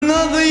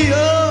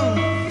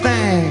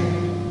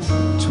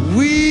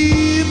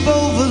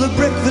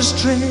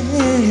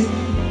strength.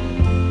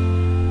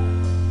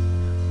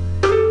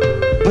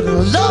 But I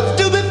loved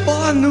her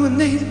before I knew her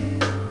name.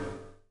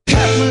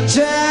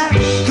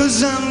 Hypnotized, 'cause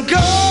I'm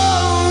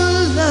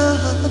gonna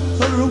love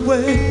her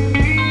away.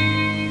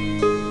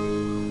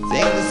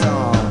 Sing the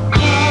song.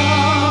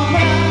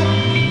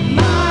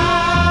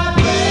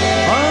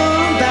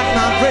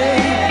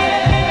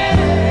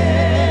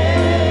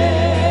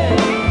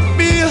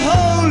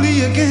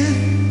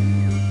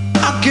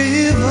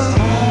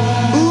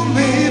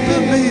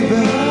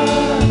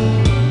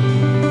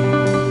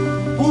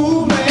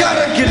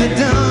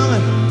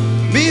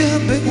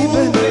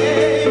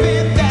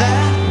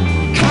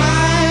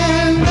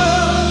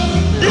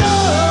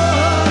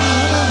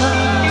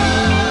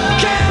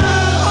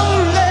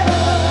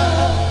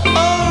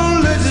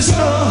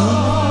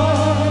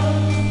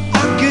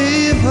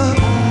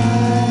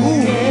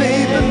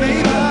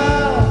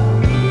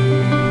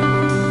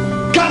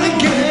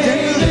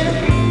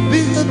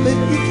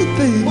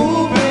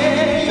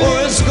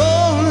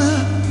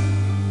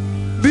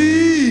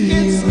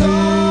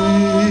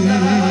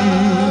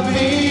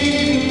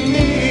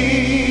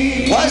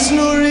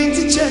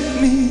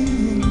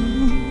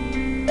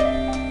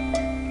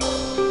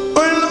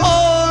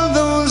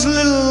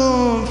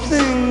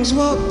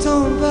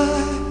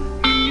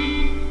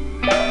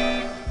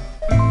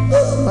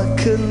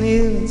 Couldn't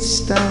even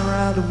stand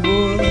around the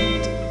wood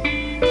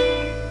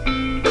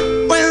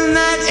when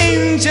that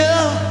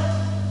angel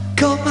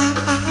caught my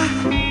eye.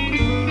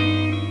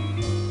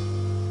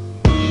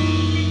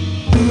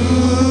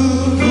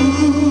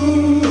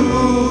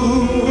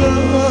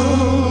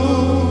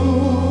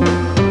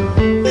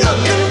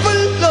 Looking for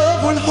love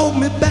won't hold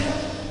me back.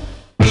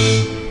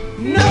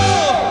 No,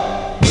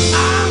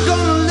 I'm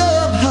gonna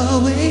love her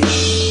way.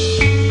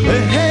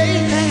 Hey,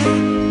 hey.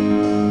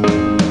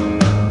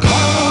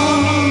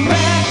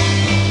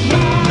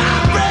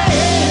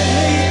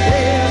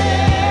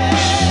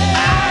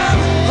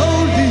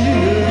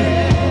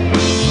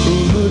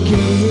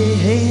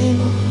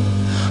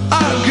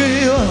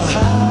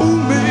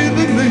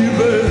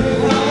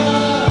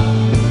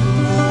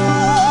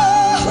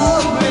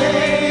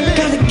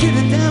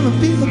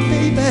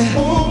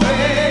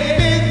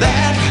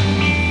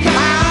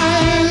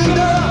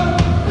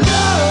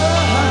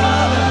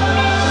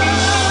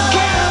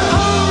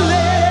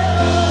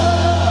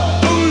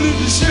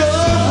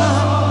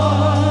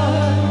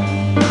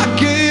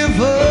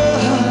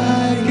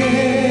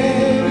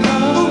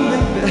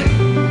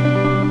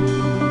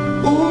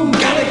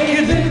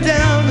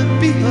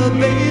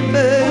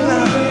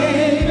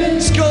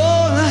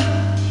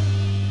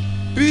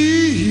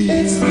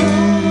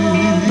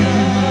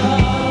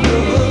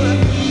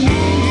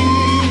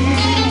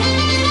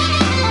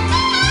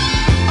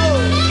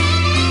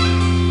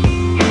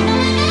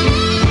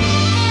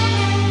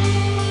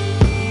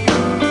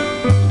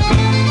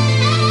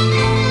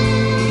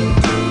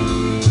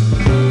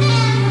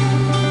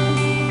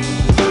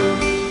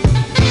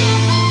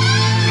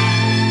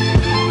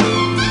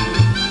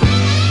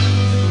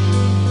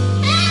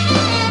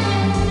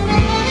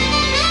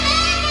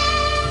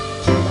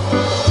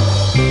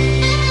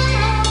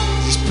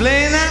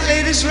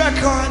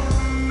 Record,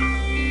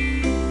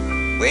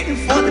 waiting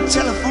for the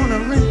telephone to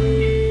ring,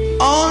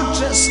 all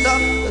dressed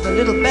up with a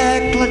little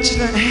bag clutched in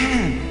her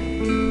hand.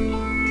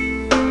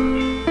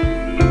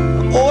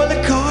 All the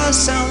cars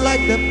sound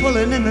like they're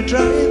pulling in the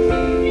drive.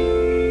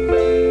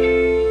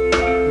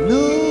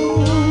 No,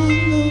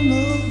 no,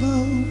 no, no.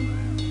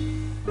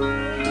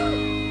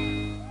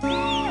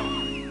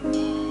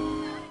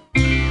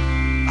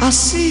 I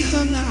see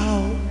her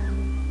now,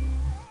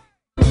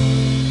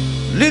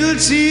 little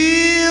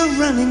tear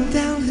running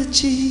down her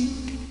cheek.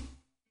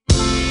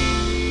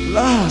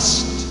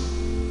 Lost,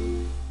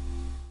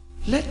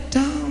 let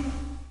down,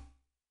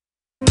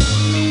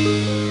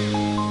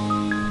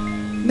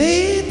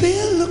 maybe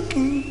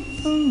looking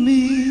for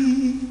me.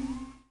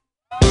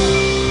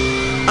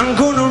 I'm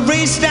gonna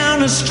race down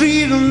the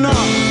street and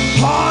knock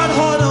hard,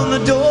 hard on the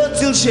door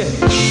till she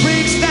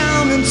breaks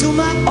down into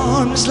my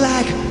arms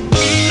like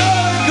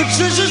a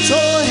treasure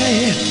toy.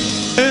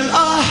 And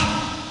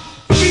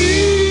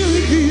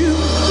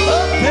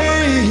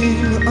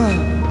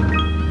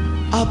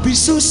I'll be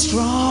so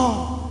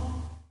strong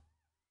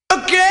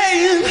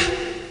again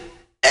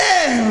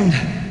and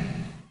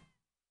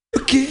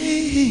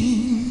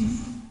again.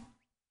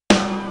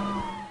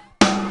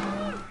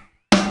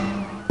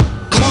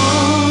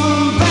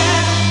 Come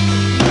back,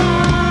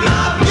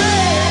 my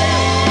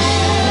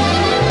babe.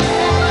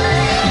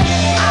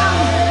 I'm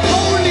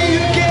holding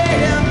you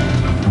again.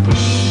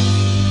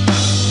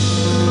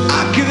 I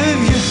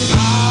give you.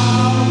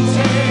 I'll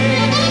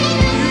take you.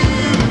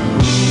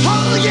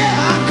 Oh yeah,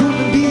 I'm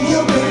gonna be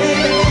your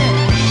baby.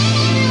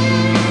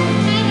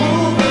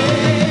 Oh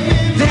baby,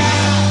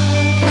 that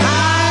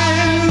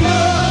kind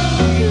of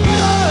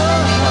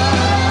love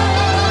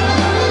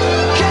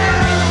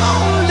can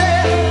only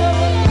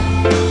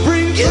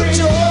bring you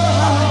joy.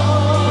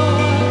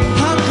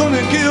 I'm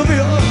gonna give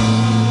you.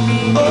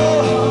 Oh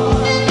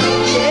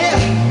yeah,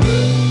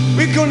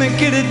 we're gonna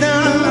get it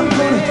done. I'm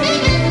gonna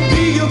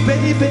be your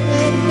baby.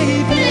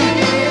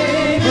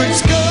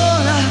 it's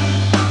gonna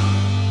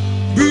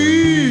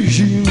be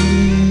you.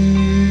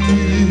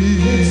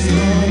 It's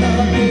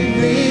gonna be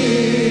me.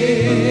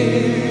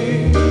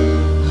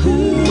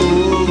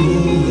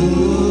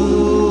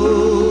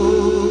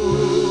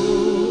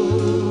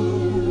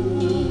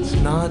 It's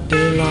not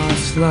De La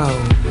Slow,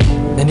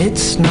 and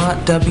it's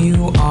not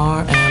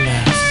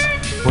WRMS.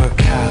 We're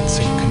cats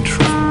in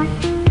control,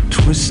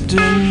 twisting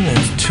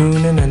and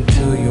tuning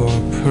until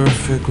you're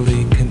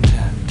perfectly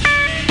content.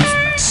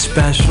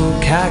 Special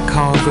cat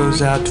call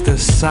goes out to the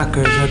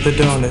suckers at the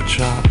donut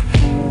shop.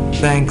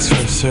 Thanks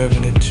for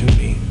serving it to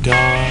me.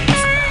 Dark,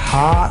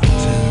 hot,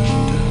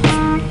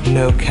 and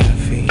no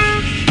caffeine.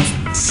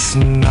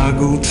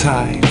 Snuggle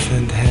tight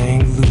and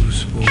hang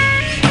loose, boys.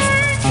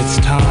 It's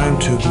time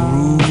to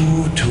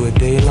groove to a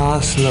De La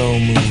Slow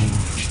move.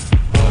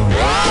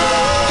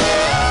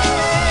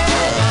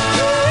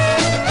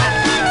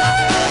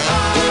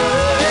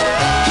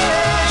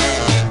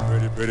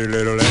 Pretty, pretty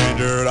little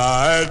angel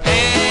eyes.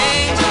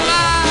 Angel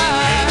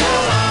eyes,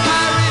 I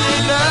really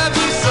love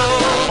you so.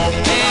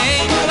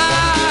 Angel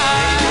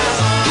eyes,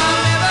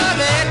 I'll never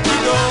let you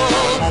go.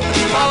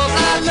 Because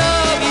I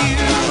love you,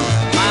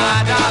 my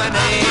darling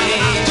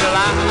angel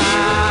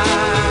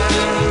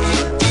eyes.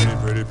 Pretty,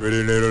 pretty,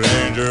 pretty little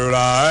angel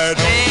eyes.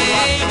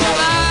 Angel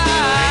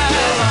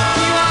eyes,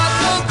 you are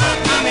so good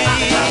to me.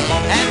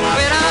 And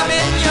when I'm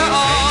in your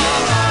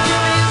arms, you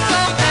feel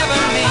so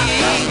heavenly.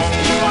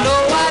 You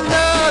know I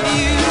love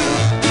you,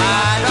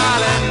 my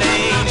darling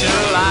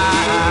angel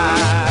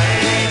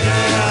eyes.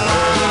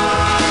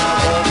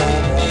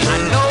 I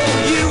know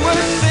you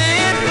were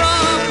sent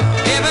from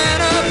heaven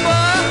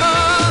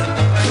above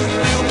to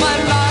fill my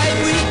life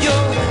with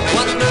your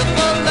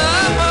wonderful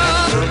love.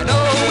 I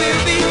know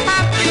we'll be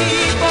happy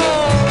for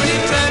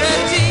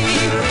eternity.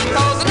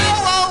 'Cause I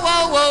know,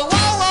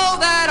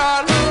 that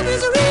our love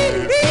is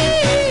really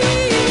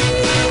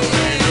real.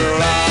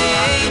 Angel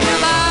eyes,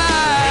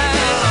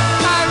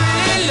 I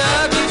really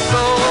love you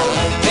so.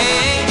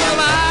 Angel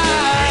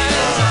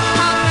eyes,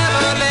 I'll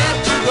never let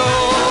you go.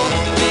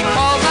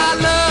 Because I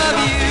love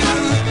you,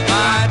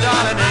 my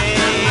darling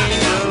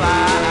angel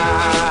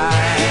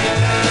eyes.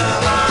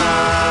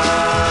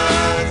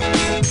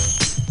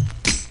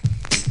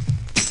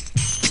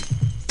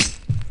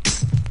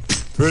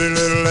 Pretty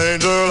little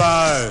angel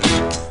eyes,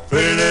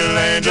 pretty little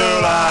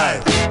angel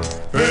eyes,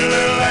 pretty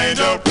little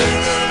angel, pretty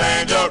little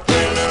angel,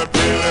 pretty little,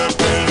 pretty little,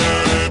 pretty little.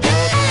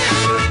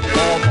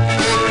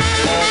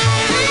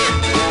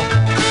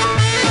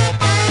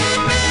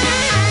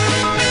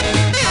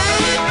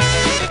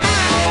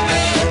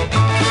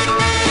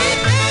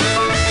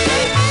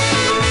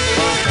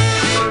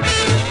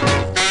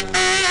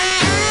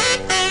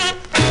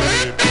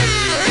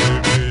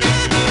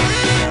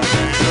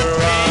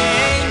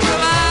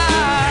 Angel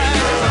eyes,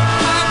 I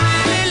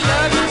really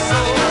love you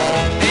so.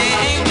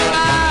 Angel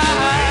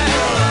eyes,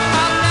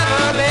 I'll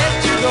never let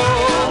you go.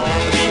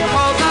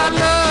 Because I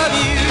love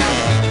you,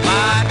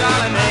 my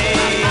darling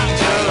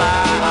angel eyes.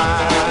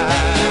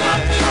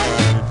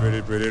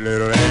 Pretty, pretty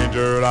little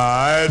angel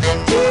eyes.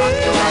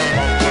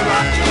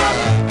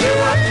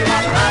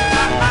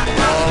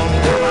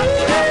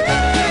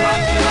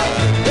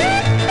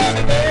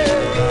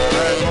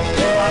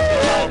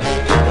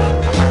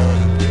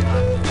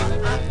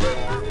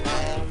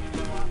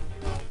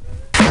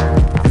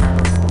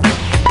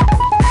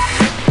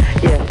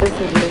 Yes, this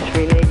is Miss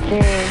Renee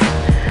King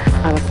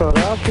out of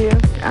Philadelphia.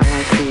 I'd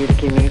like for you to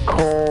give me a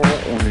call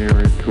on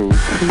area code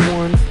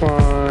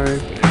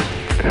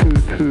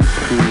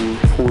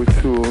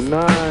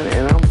 215-222-4209,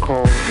 and I'm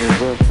calling in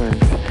reference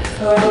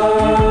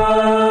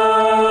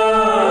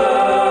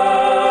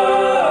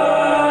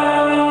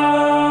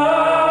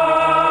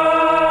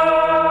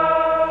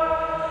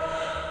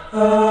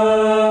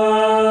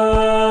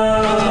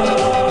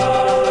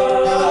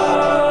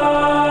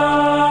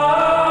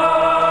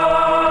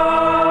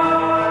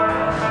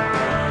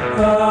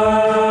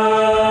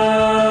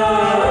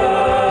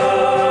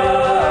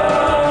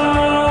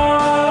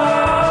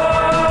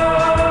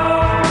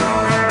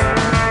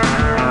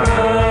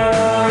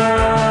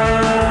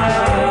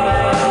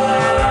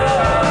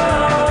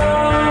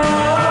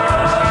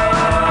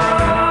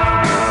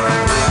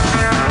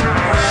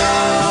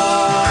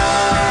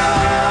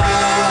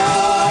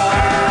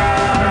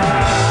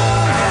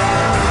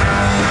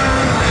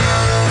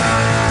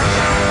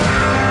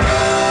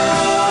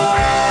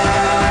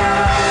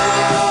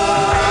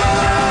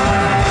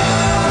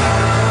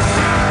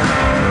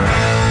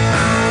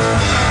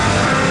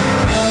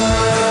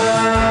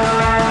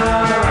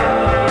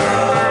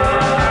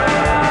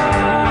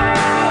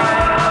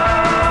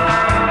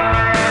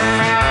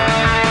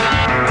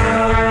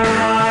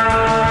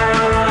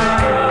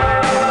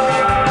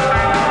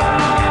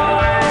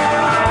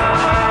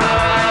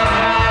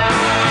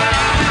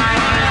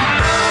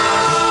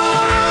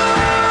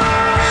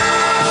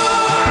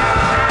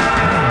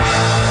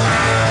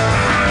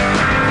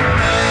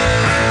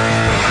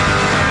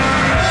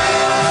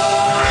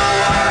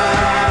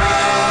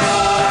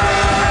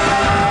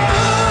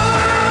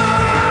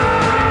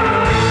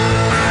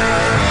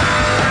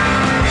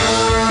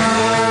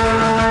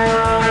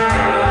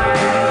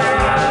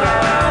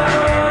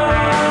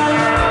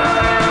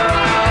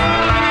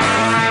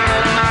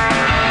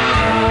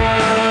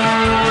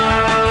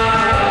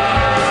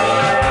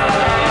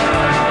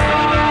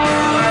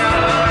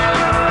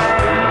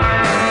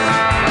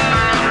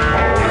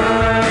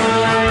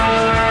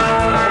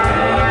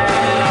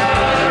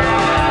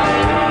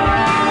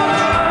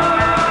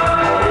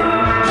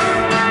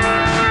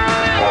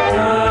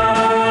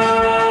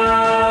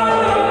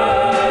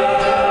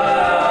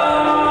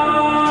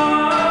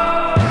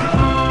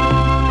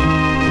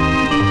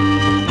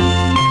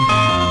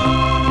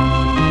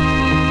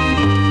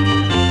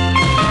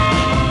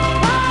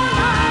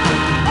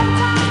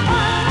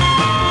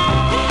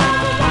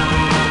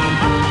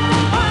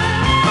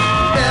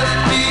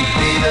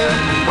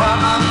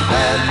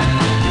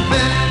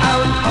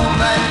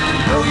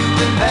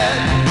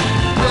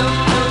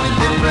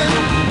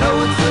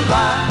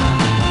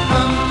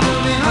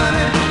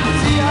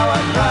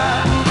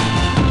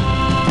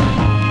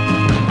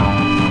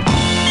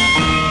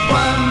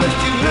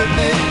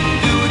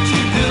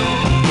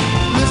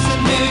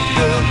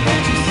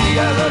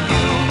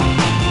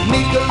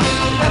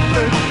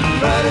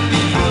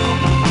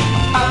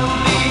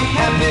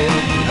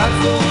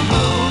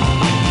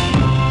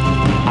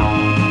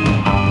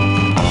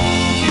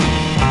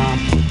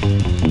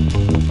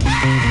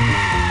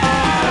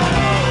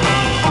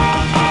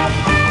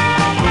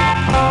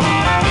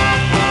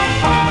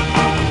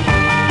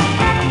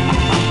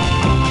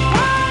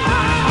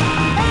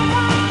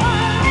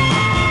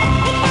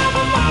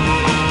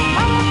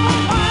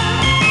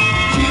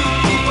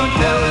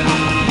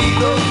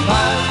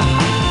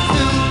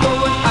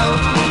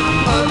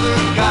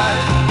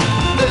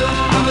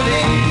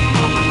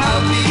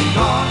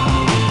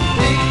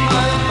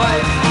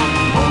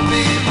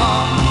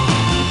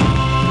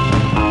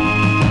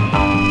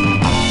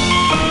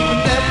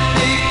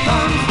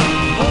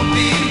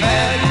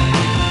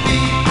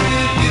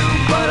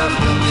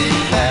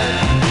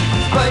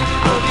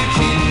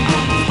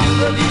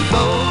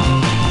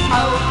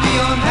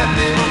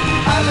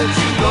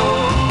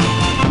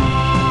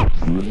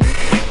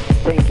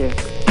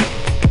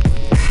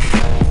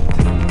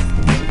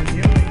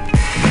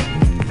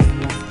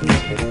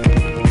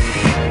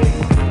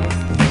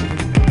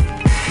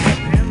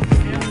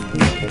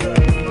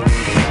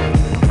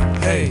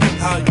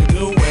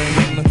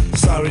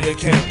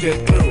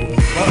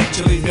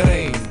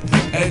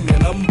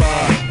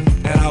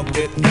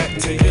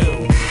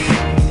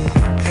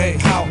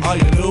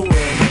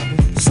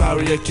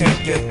you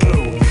can't get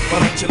through. Why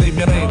don't you leave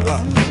your name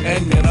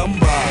and your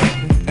number,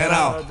 and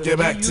I'll get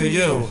back to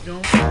you.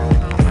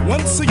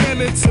 Once again,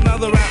 it's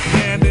another rap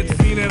bandit,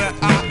 feeling an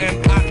eye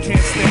and I can't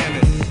stand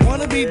it.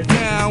 Wanna be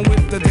down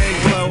with the day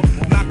glow,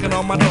 knocking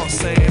on my door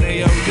saying, hey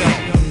yo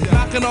yo.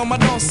 Knocking on my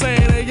door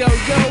saying, hey yo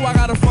yo, I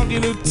got a funky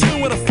new tune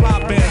with a fly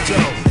banjo.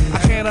 I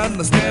can't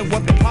understand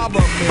what the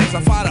problem is.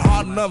 I find it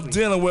hard enough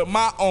dealing with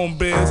my own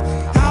biz.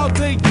 How'd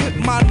they get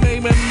my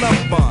name and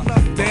number?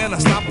 Then I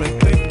stop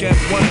and think and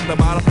wonder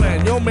about a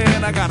plan. Yo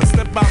man, I gotta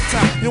step out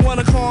town. You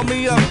wanna call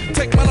me up?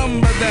 Take my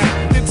number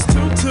down. It's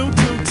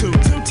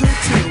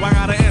 2222222. I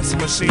got an answer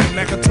machine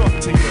that can talk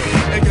to you.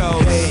 It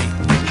goes, hey,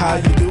 how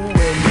you doing?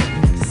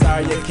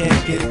 Sorry I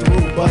can't get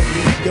through, but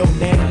leave your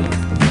name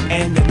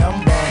and your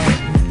number,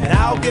 and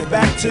I'll get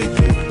back to you.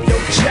 Yo,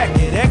 check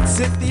it,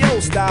 exit the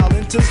old style,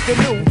 enters the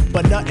new,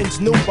 but nothing's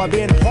new by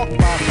being hawked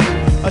by a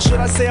few. Or should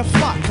I say a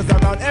flock, cause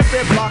around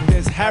every block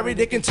there's Harry,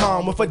 Dick, and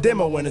Tom with a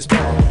demo in his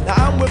palm. Now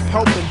I'm with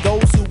helping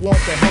those who want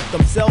to help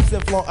themselves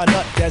and flaunt a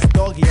nut that's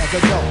doggy as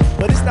a dough.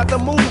 But it's not the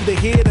move to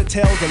hear the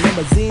tales of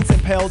limousines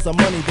and pails of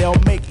money they'll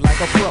make like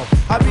a pro.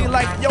 I be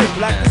like, yo,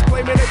 black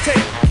disclaimer to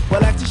tape.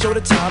 Well, actually show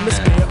the time to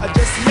spare, I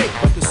just make.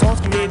 But the songs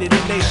created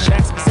in they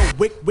shacks be so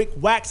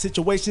whack.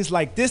 Situations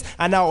like this,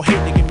 I now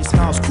hate to give me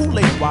smiles,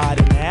 Kool-Aid wide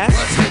and ass.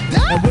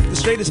 And with the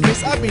straightest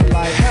face, I be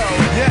like, hell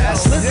yeah. I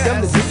slip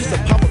them the digits of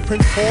Papa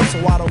Prince Paul, so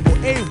I don't go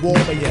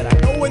AWOL, but yet I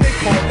know when they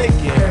call, they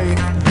get. Hey,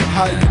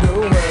 how you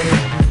doing?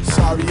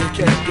 Sorry you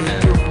can't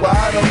get through.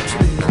 Why don't you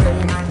leave your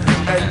name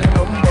and your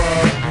number,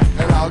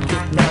 and I'll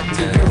get back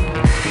to you.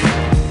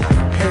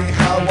 Hey,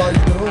 how are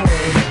you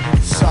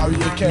doing? Sorry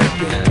you can't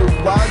get through.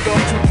 Why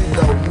don't you leave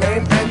your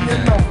name and your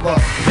number,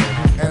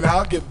 and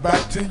I'll get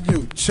back to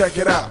you. Check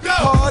it out.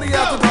 Party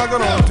after dark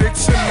on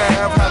Dixon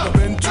Ave. Haven't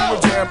been to a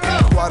jam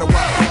in quite a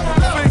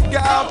while. Figure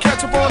out,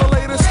 catch up on the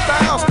latest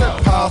styles.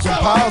 Step piles and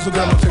piles of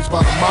them, it takes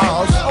by the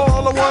miles.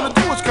 All I wanna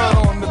do is cut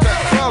on the deck.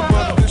 Crowd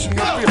brother, dishing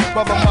your fear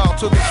by the mile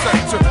to the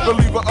sector.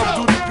 Believer of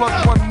duty,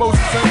 plug one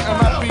Moses in,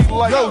 and I be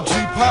like, yo, G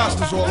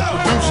Pasta's all the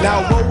producer.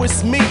 Now woe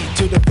is me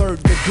to the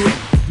third degree.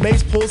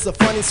 Maze pulls are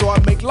funny, so I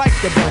make like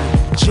the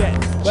bunny jet.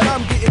 But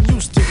I'm getting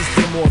used to this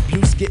demo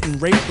abuse, getting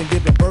raped and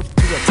giving birth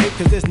to a tape.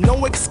 Cause there's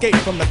no escape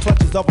from the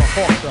clutches of a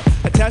hawker.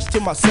 Attached to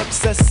my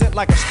success, sent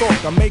like a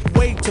stalker. Make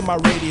way to my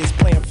radius,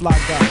 playing fly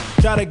guy.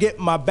 Try to get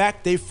my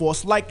back, they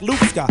force like Luke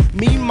Scott.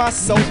 Me,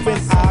 myself,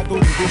 and I go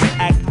to this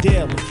act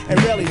daily.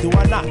 And rarely do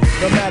I not.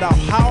 No matter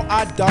how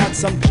I dodge,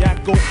 some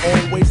jackal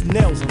always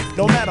nails them.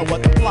 No matter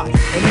what the plot.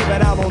 And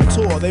even out on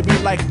tour, they be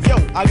like, yo,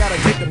 I gotta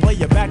take the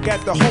player back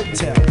at the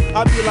hotel.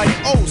 I be like,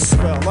 oh,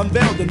 swell,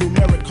 unveil the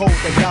numeric code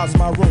that guides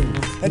my room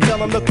and tell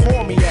them to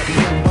call me at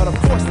noon. But of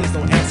course there's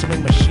no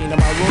answering machine in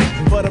my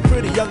room, but a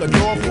pretty young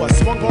adore who I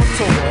swung on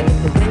tour. And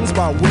if it rings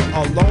my whip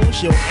alone,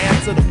 she'll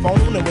answer the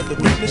phone, and with the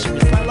quickness she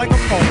recite like a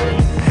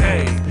poem.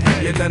 hey,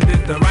 you done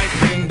did the right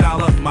thing,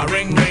 dial up my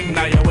ring,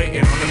 now you're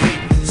waiting on the beat.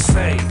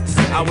 Say,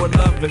 I would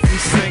love if you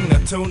sing a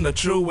tune the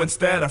true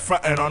instead of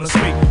frontin' on the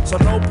street. So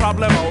no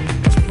problemo,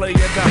 just play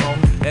your demo,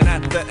 and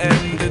at the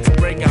end it's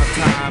breakout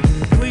time.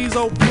 Please,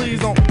 oh please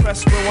don't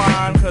press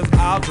rewind, cause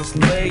I'll just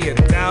lay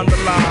it down the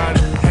line.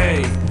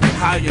 Hey,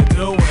 how you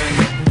doing?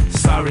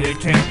 Sorry I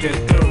can't get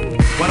through.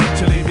 Why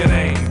don't you leave your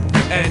name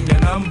and your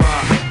number,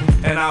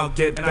 and I'll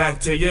get back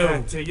to you.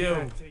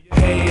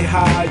 Hey,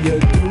 how you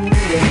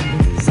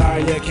doing?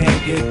 Sorry I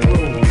can't get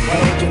through. Why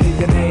don't you leave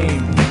your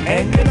name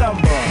and your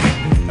number,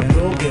 and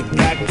we'll get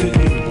back to you.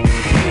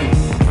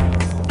 Peace.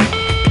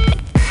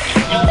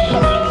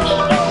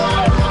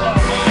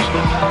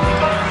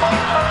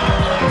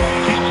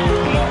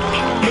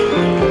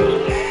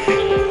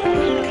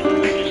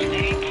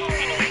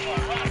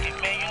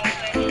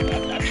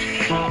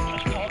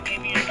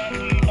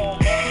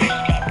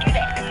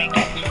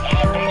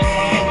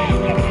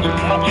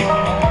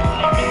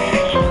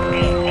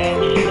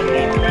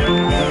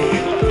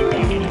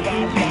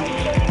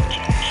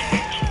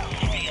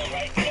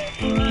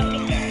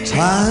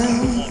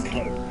 Time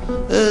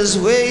is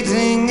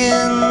waiting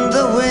in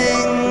the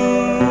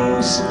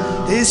wings.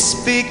 He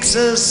speaks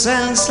of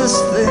senseless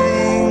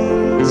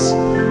things.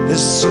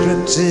 His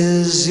script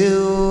is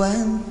you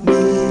and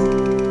me.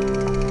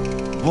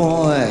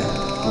 Boy,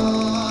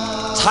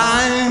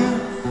 time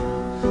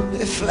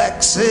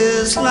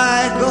flexes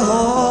like a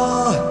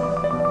whore,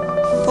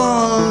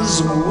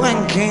 falls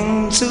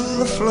wanking to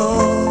the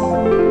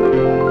floor.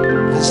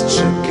 His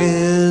trick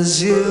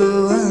is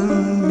you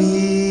and me.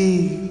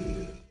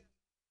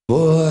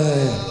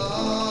 Boy,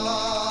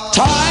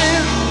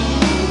 time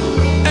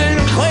and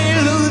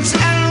quaaludes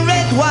and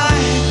red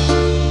wine,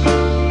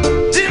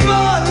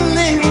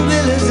 demorning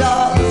Billy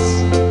dolls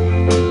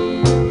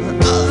and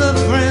other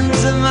friends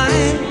of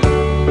mine.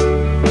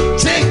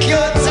 Take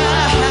your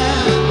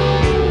time,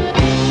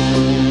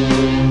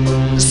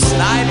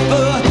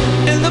 sniper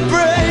in the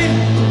brain,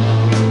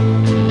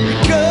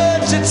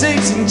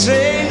 regurgitating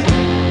train,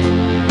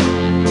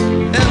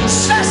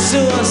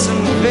 incessant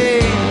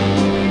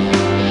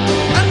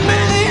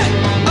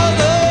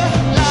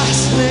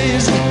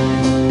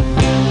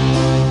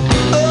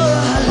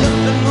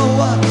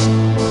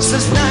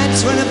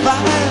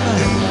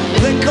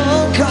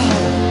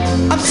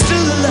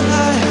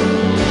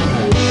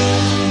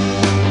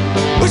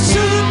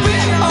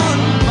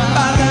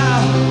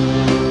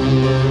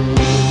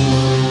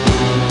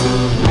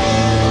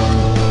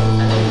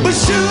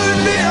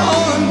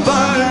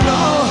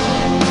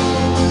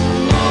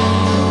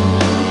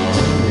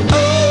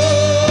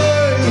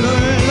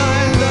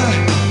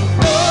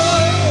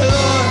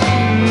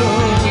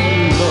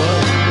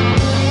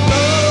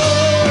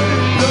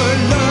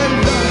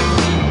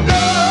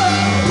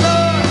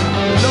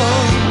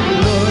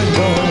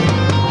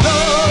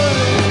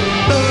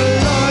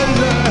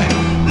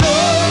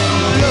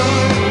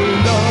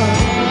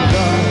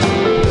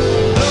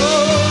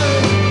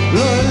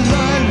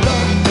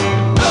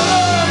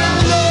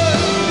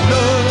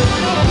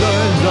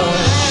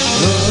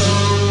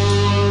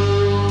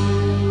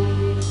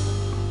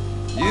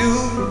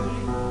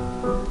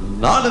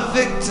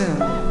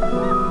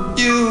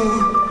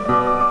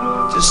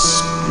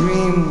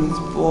consumed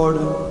with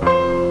boredom.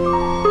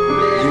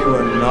 You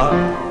are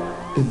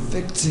not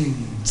evicting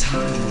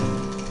time.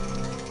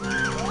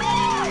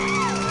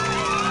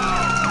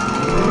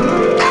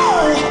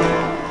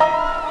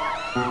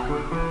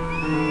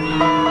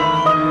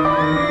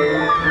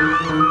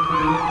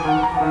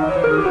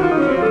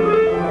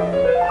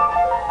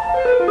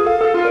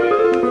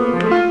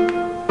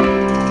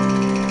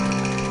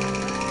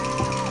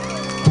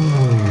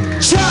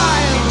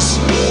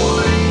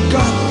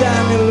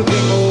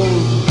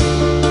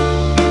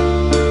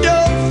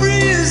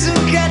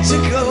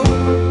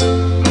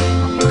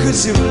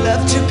 You've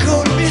left your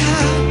coat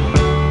behind.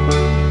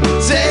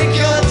 Take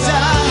your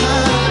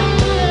time,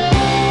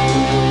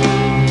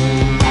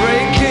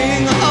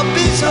 breaking up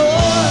his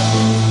heart.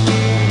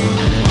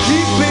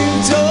 Keeping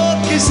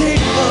talk is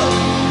hateful.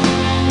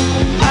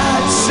 I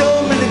had so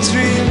many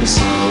dreams,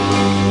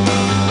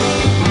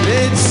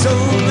 made so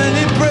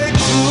many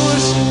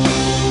breakthroughs.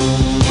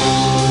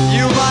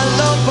 You my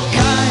love for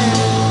kind.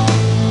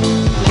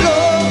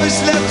 Love has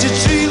left you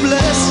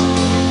dreamless.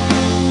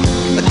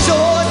 A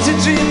door to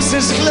dreams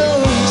is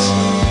closed.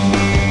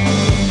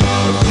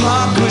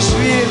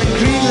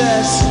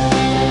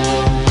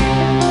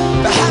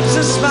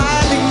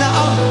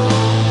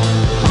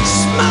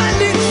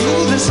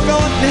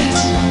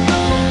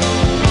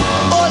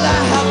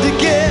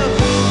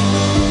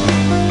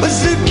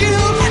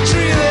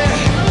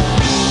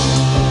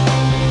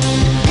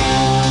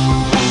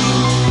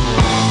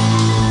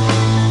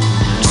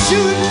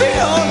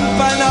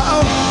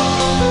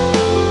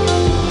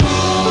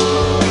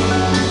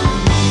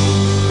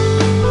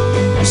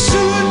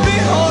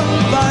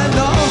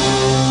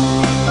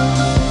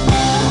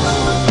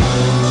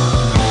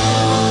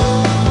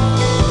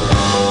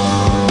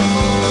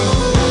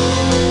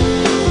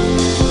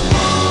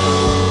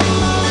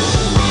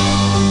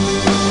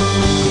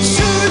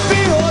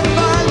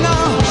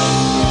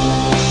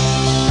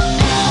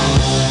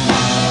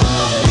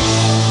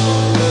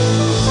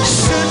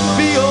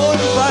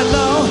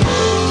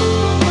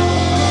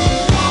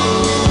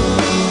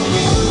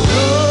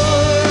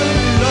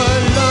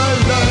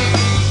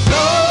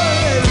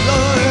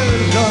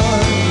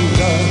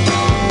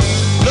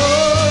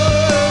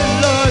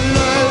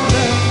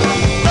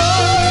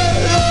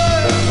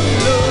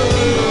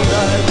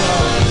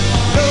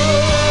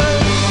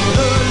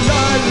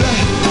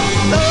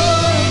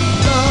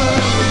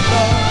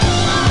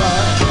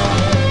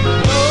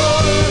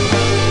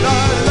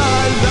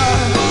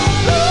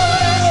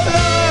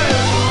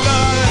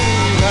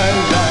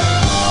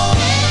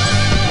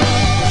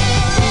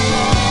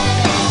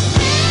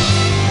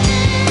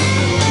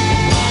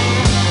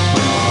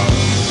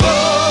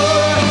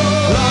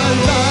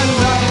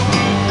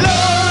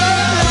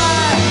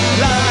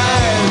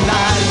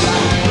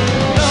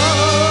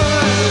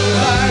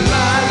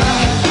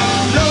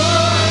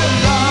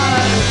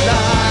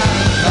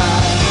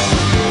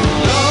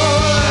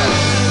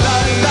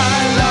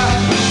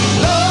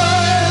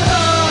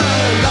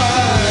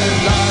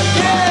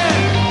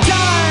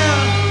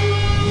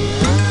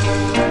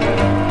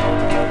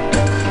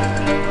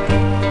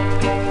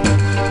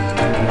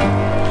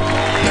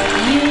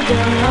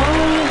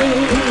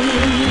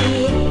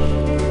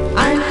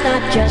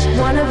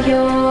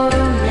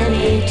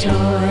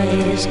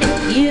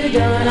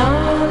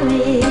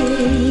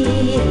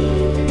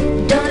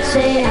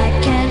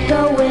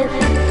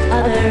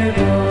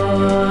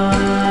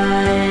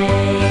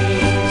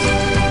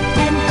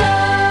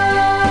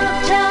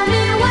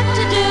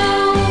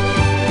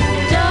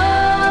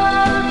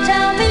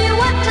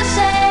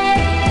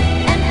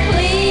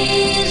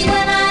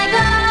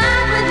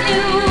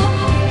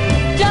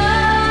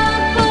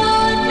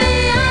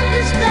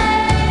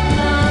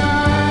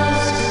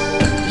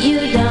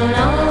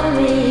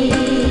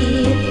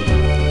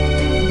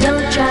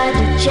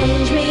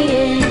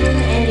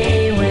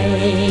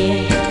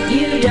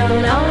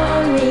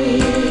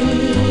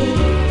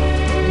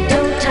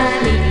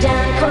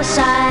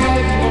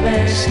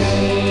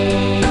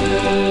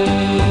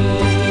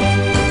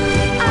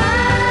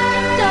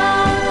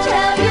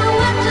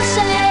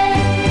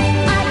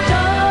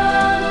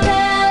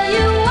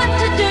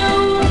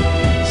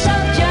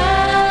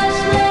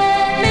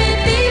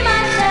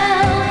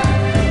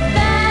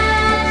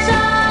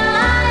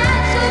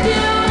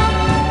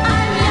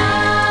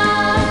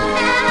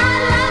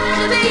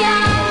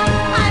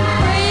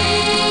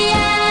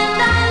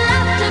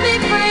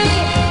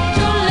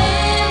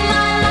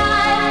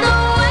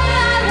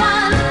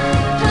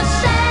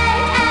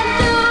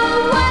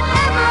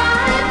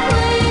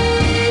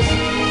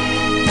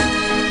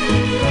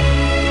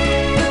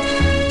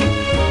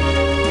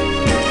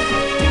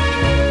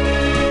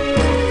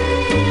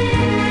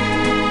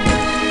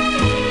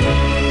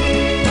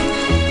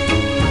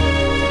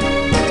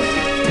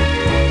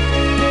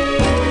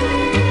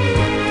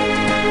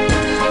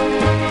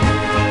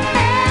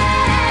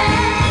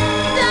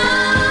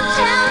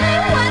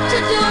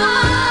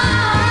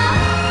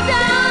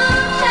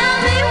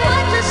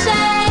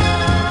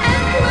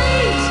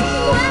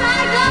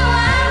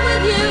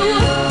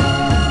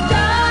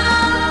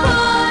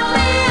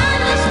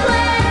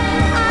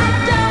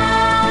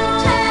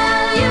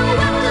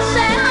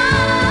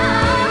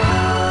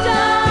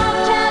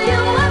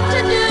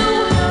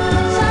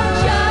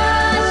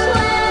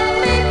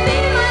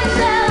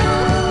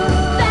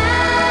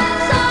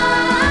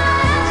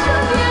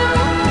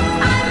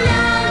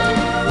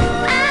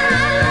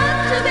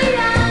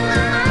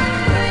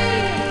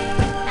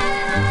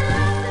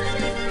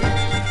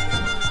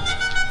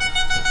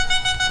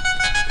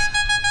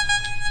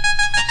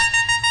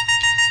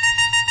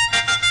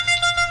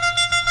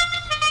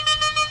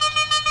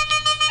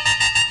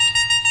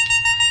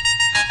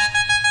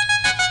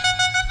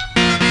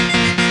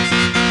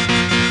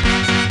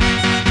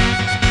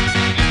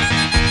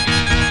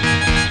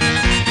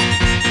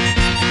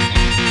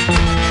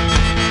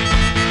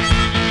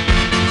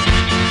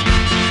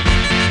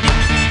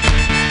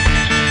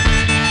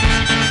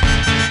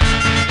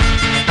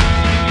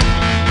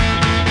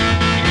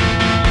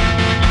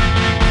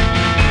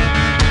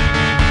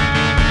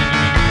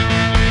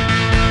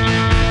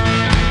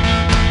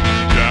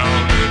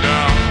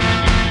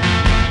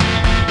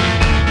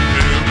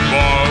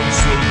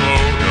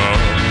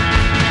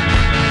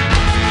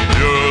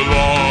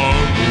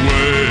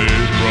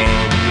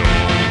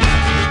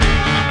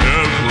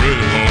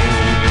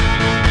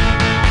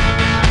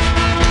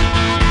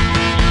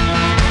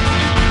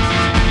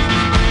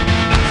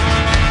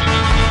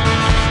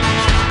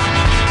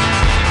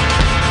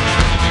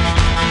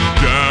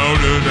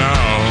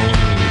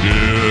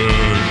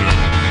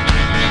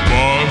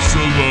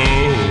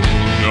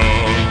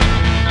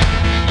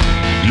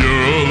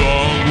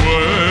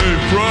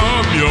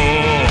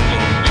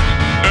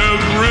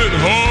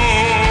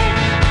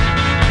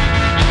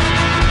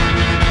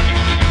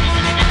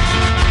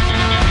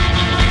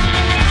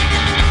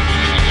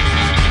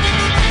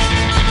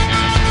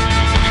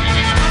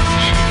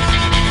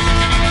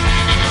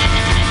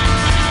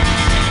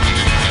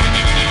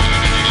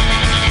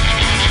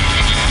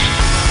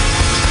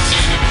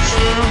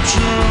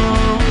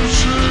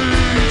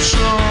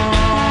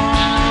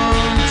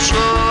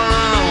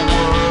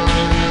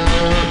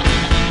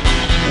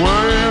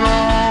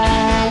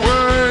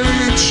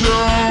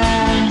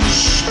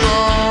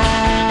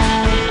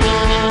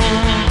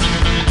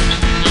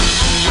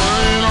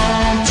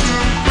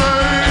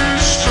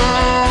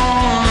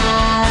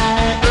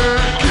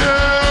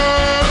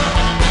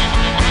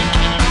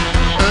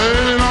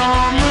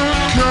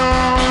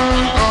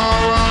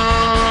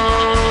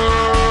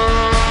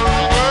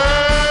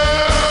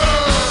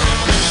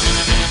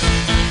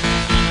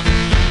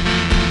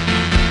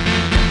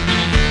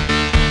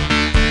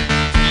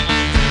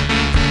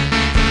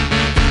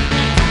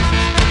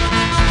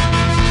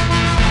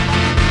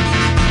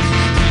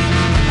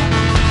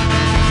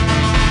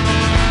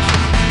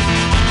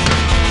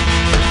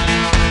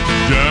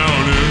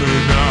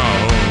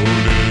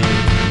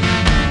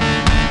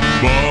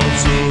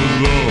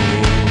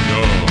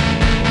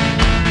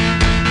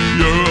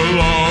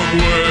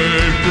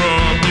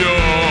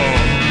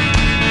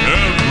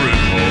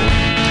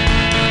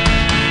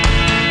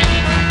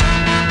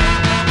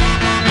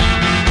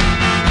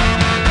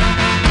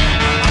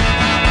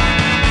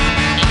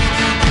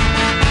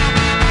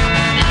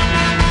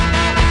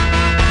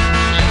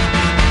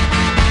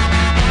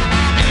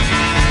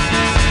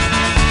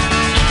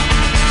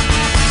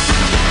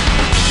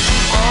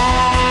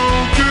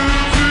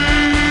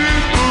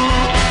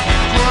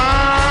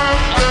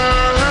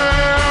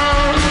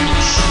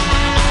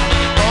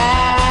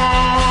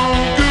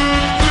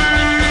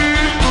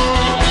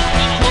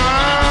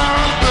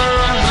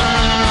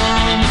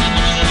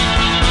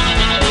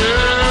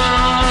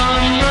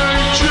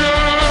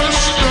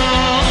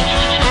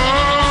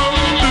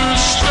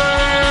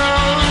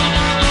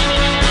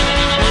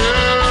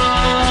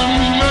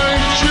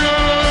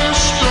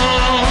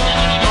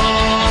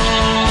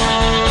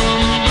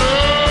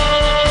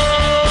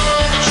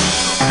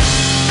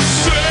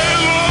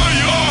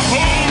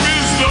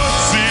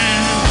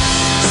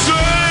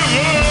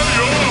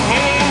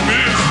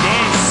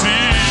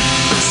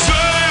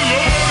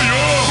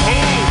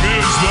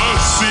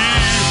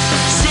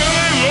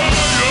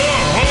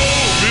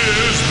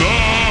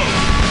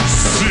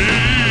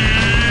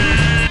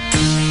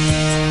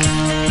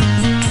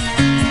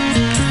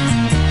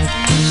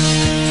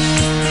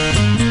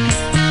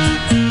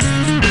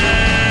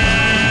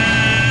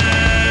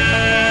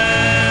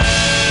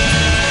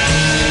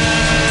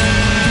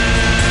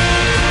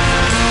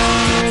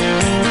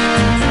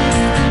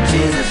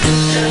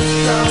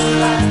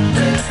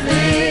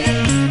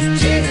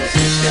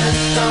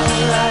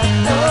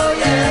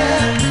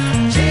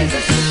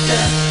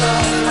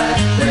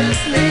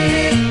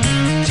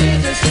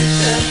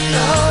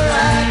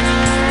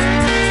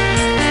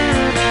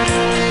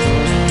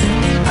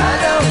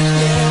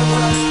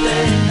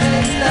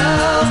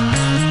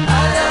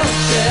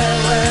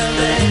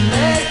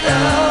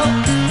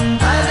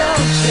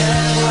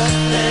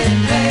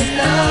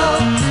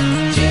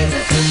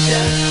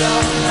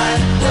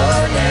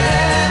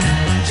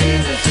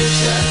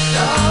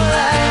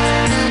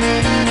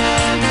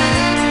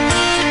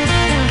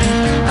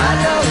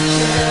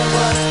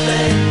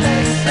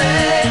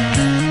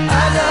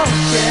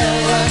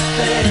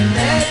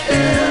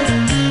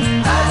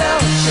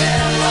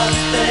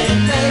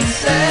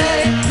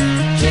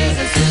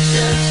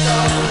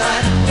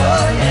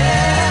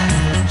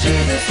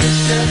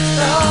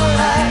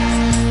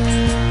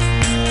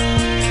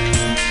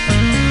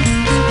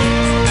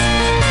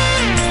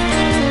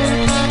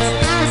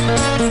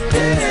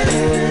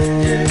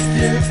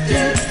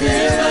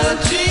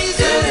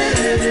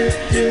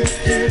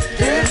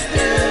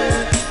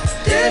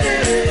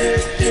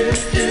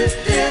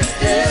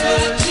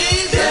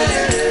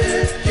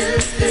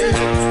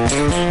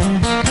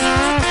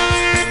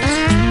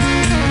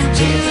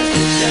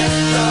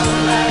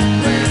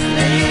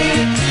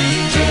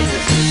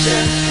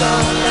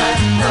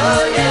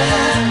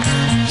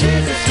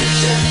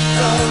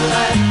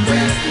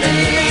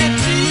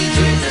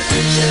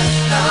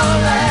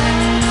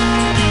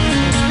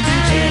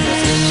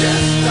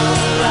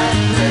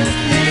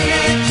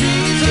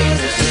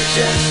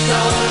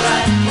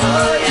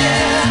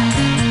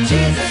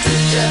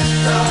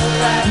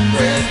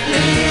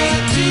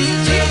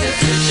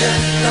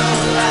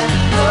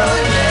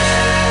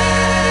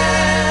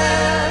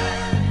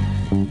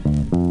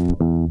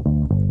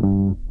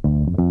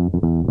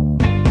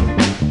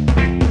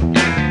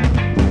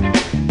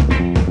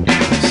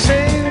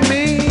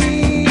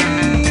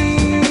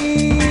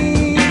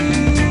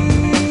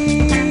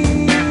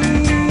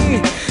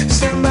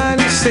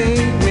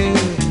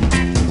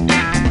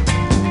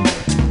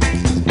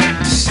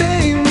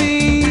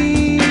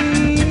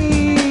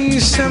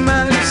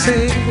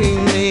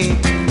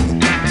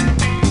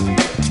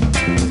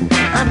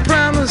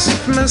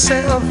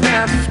 myself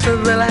after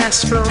the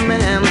last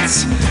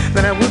romance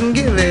that I wouldn't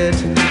give it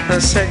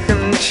a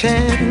second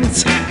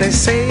chance. They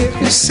say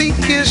if you seek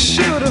you're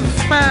sure to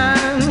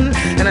find,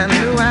 and I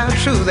know how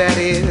true that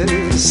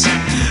is,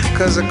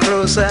 'cause the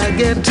closer I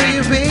get to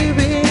you,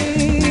 baby,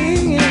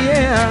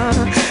 yeah,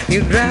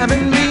 you're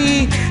driving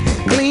me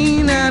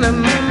clean out of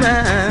my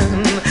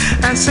mind.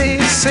 I say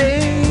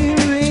save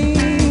me,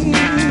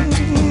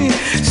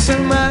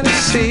 somebody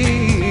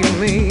save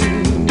me,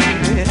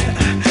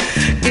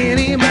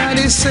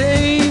 anybody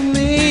save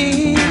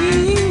me,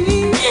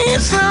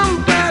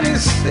 somebody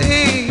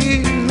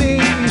save me.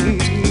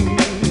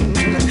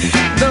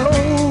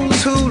 Those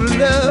who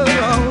love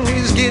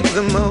always give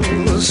the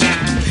most.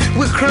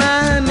 We're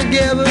crying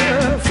together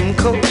from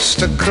coast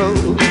to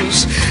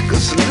coast,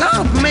 'cause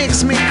love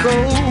makes me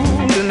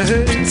cold and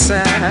hurt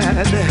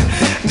inside.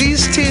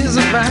 These tears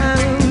of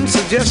mine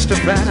are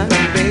justified.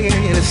 I'm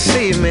begging you to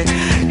save me.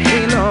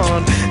 Hey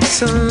Lord,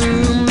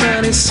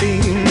 somebody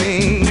save me.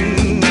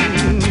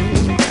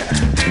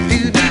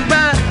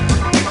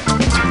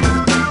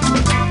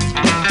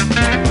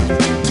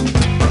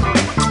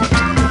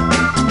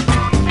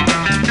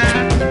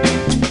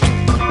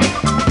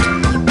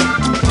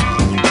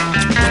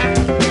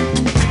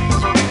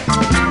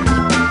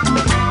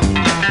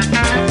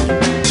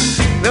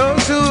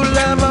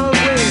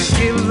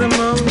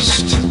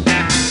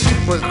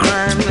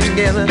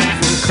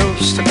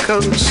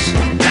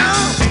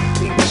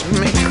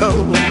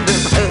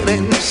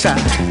 inside.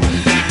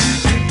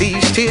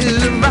 These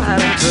tears of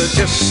violence are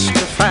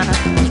justified.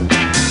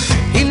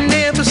 You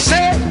never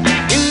said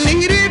you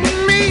needed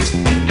me.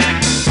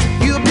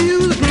 You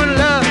abused my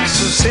love,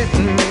 so set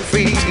me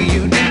free.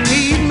 You didn't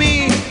need me.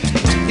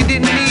 You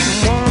didn't even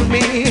want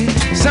me.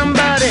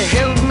 Somebody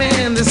help me,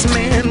 this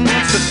man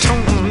wants to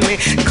tone me.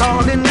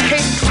 Called in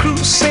hate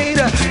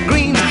crusader,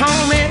 green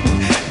homie,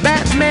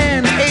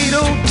 Batman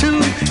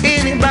 802,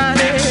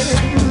 anybody.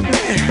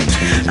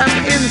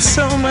 I'm in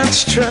so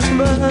much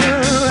trouble,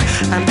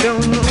 I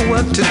don't know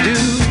what to do.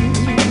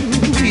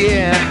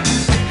 Yeah,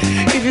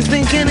 if you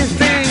think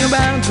anything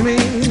about me,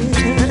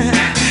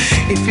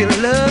 if you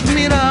love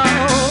me at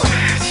all,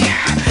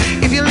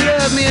 yeah, if you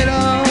love me at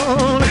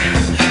all,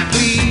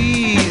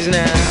 please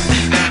now,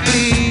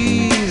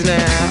 please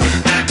now,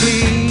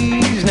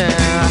 please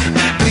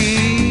now,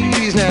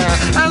 please now.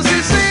 I'll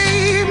say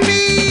save me.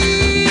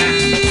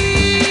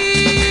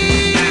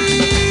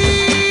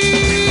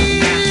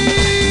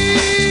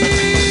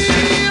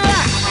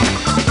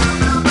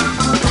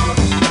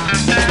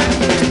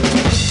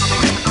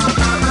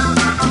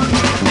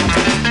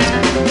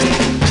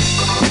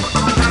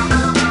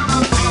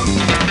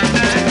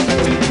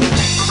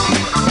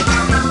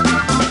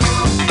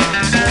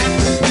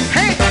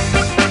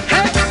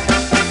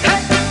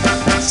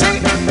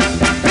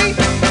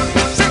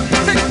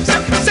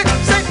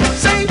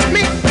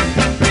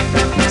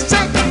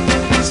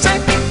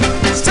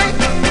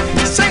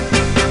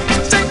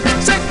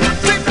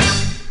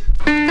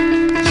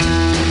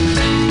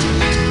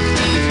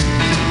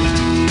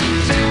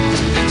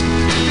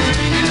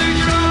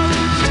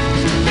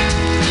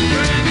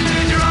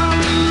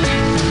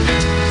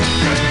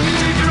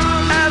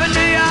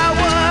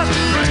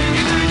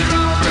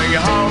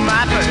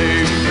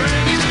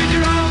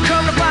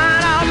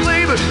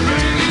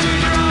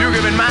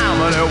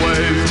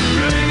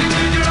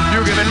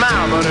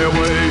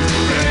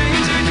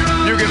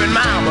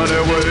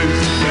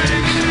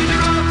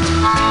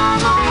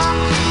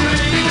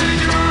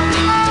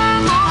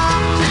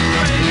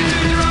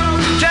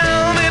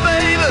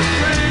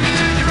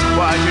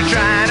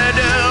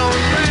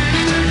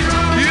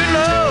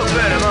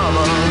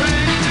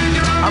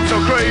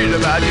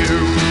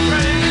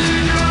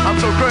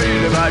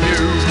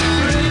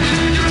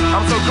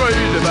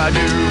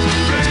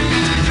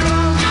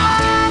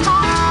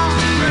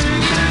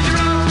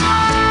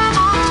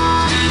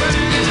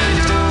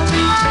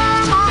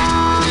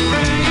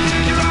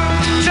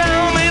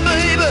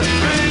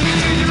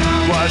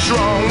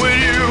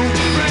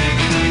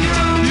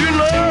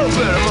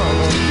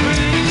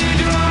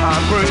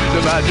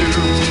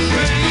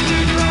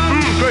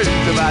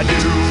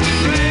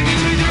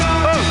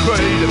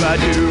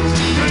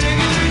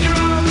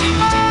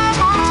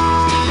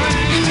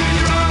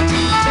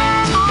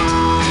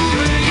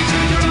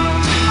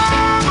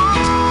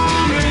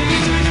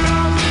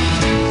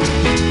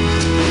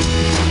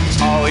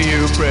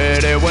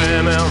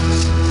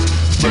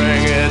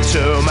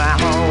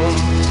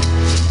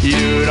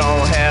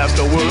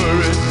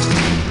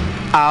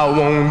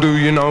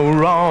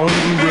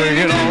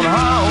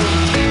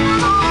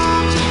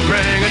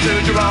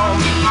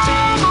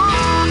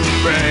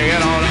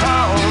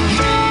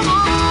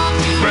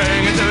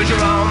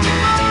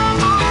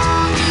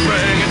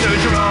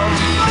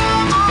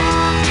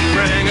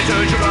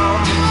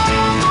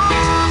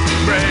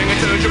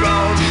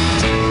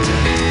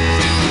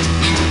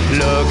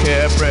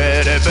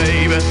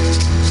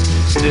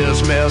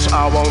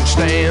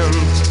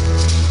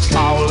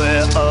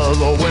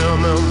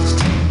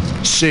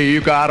 Say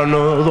you got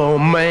another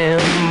man,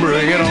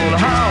 bring it on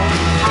home.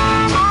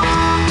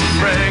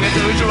 Bring it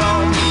to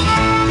Jerome.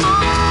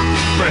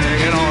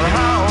 Bring it on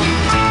home.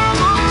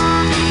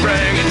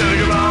 Bring it to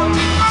Jerome.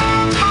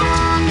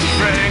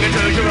 Bring it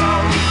to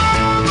Jerome.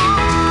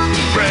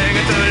 Bring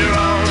it to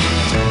Jerome.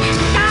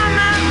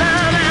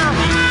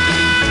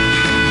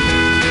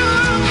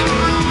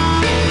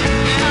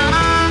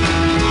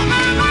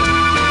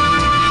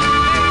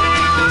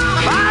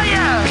 Oh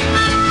yeah.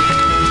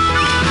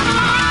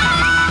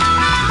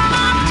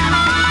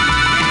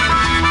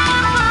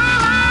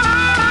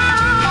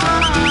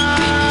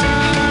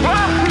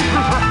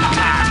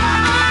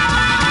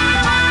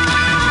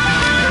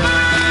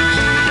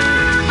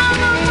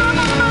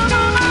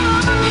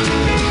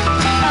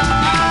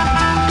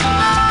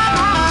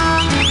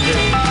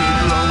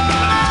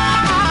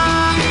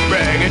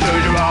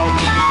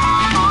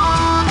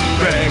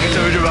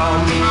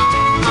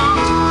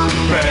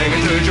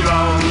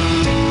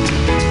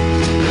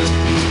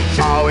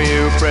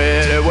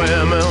 Pretty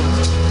women,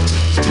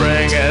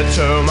 bring it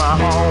to my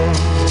home.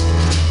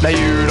 Now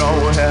you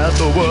don't have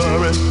to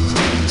worry,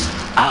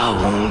 I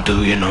won't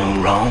do you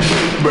no wrong.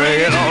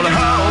 Bring it on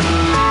home.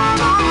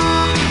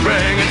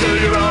 Bring it to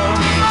your own.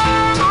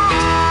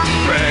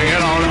 Bring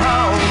it on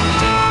home.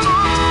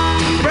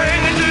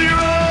 Bring it to your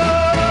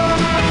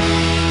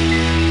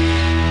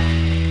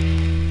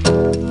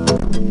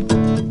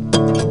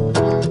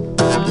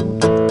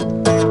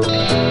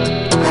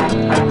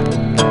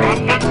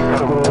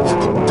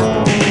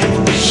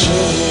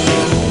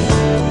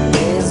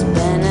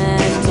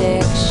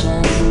Benediction.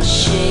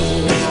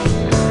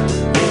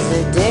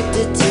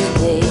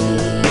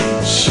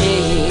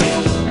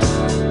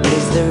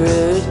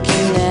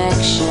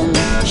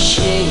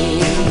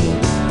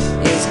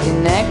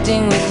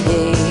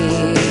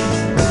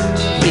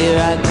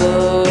 I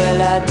go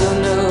and I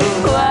don't know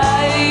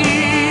why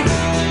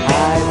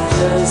I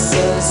flow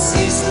so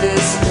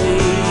ceaselessly.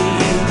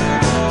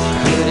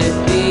 Could it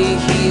be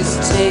he's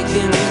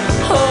taken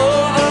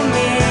over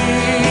me?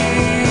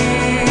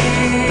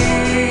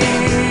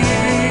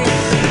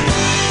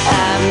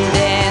 I'm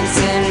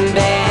dancing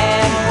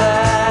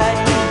barefoot,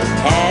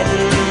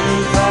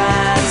 heading for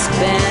a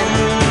spin.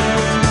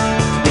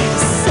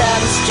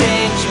 Some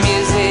strange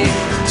music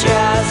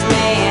draws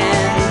me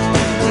in,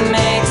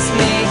 makes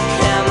me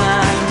come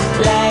on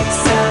like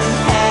some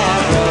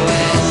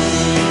heroin.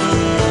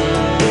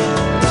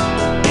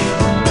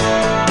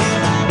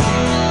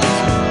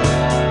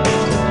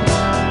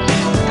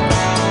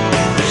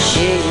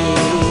 She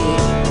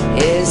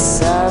is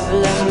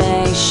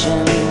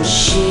sublimation.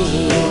 She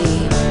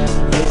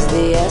is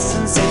the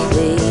essence of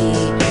thee.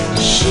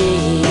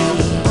 She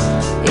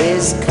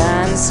is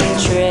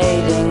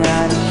concentrating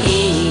on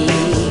he,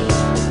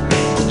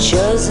 the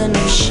chosen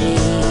of she.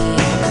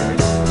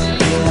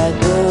 Here I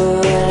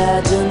go and I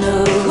don't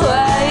know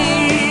why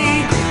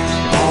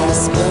I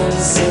spin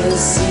so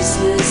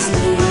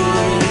ceaselessly.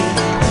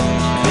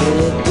 Could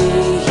it be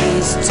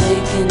he's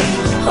taken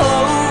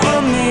over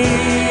me?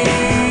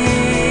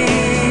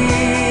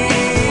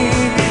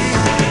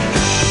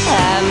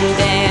 I'm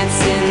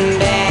dancing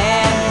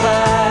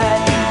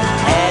barefoot,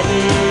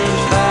 heading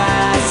for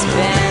a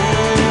spin.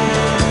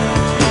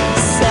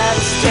 Some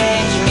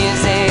strange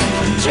music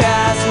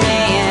draws me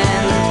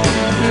in,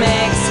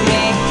 makes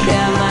me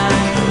come on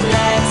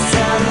like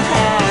some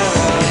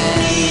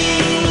heroin.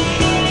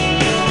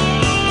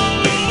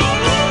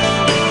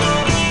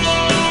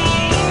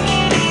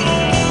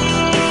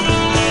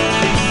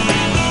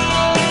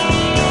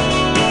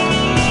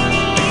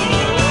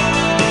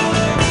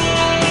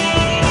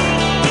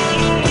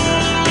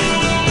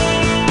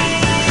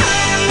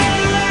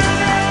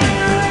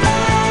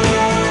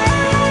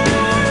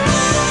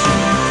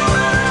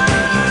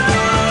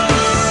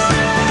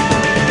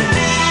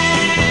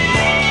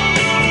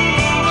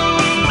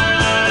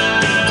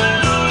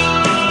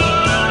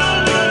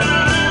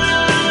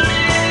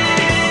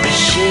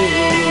 She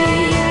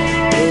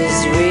is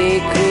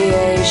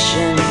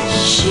recreation.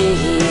 She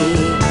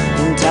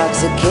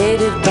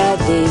intoxicated by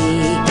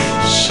thee.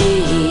 She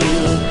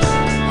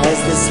has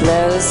the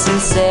slow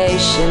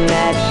sensation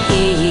that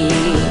he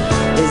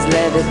is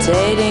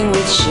levitating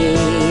with she.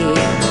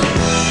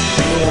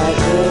 Here I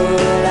go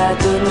and I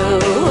don't know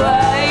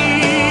why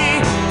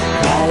I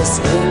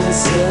spin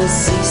so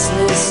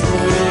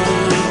ceaselessly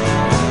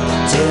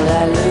till I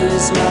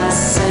lose my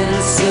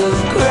sense of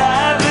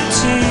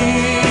gravity.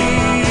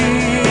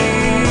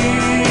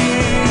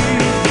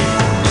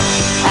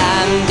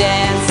 I'm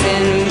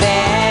dancing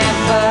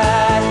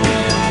barefoot,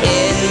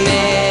 in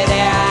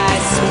midair I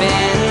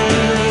spin.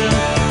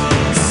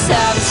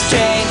 Some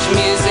strange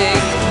music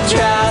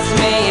draws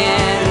me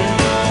in,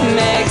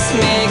 makes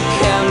me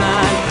come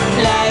on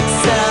like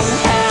some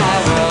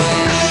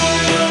heroin.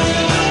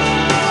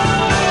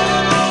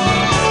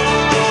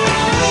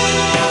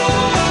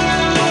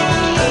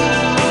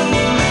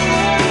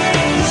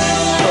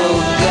 Oh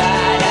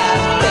God, I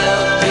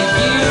fell for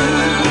you.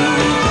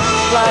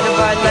 Blood of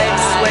our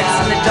legs sweats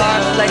in the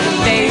dark like a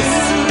face.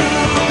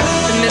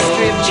 The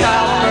mystery of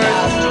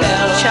childbirth,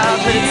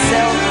 childhood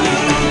itself,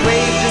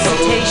 grave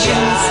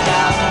visitations.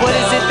 What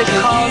is it that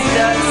calls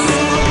us?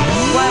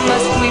 Why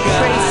must we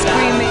pray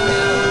screaming?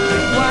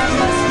 Why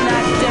must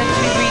not death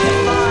be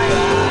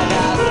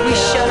redefined? We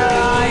shut our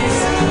eyes,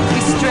 we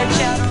stretch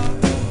out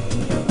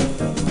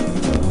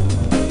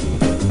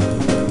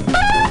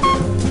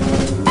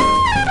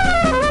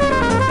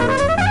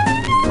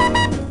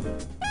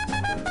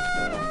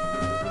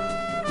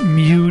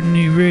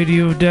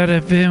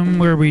MutinyRadio.fm,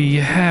 where we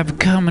have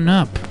coming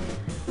up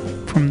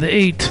from the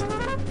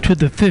 8th to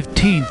the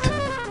 15th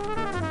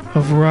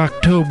of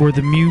October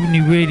the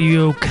Mutiny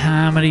Radio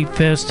Comedy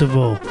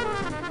Festival,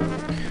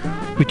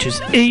 which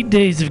is 8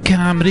 days of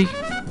comedy,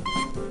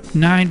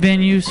 9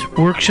 venues,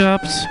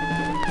 workshops,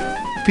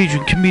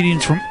 featuring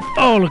comedians from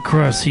all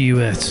across the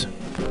U.S.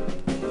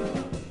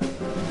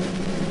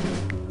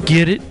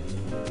 Get it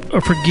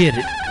or forget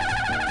it.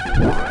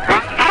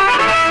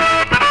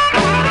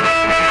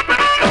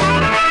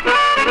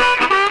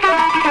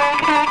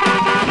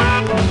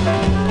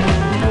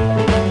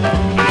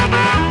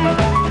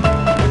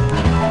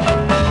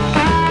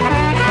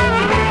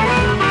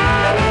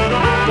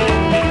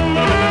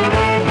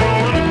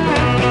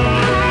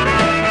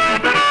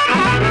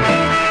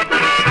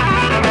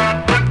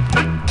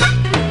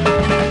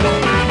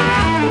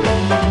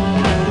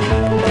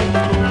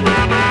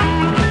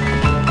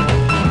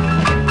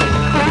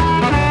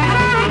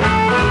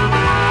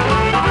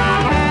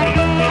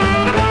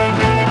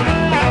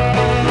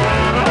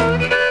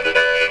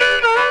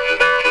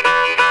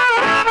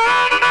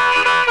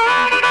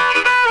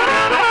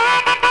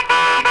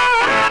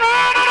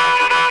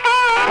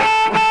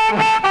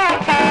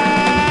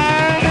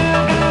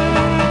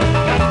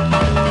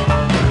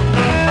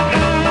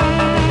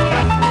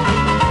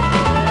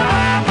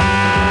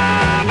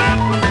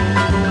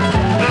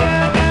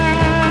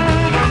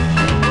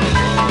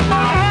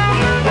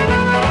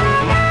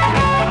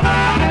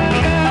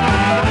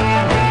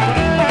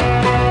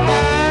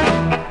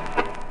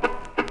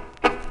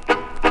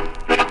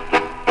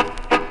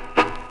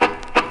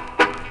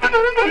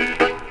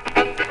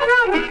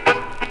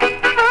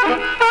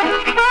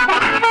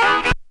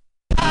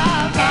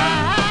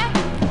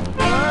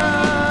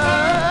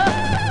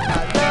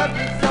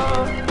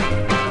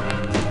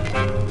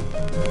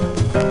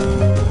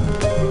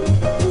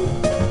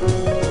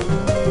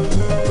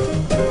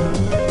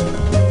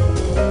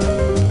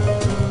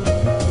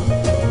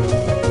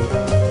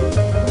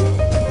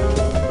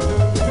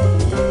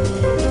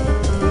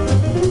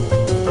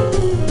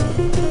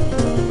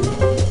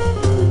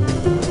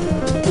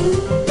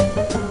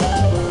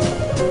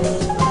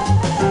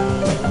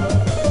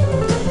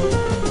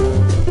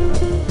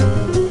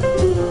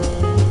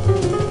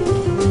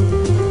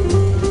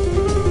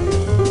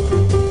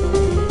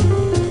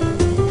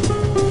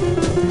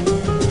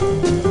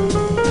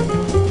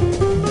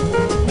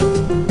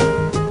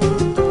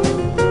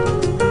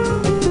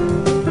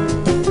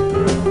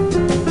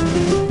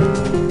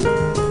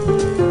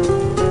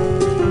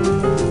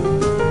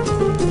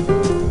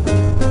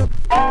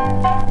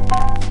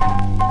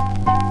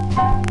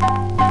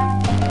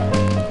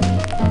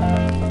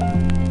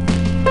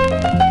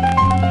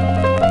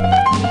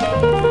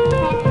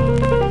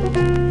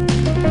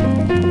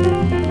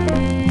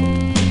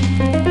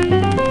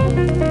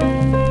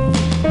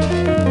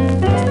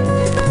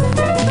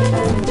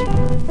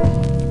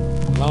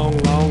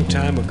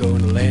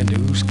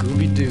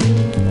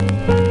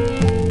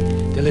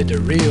 it the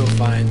real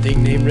fine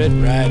thing named Red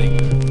Riding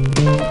Hood.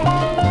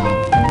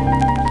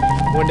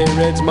 One day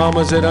Red's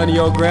mama said, honey,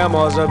 your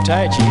grandma's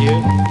uptight, you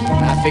hear?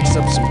 I fixed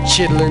up some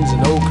chitlins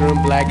and okra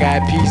and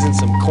black-eyed peas and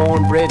some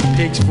cornbread,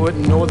 pig's foot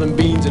and northern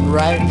beans and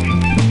rice.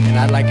 And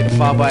I'd like you to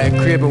fall by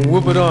her crib and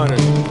whoop it on her.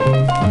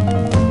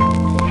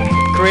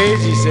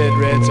 Crazy, said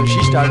Red, so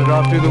she started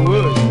off through the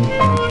woods.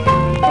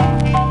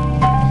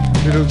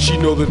 Little did she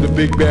know that the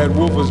big bad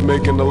wolf was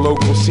making the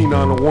local scene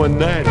on a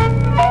one-nighter.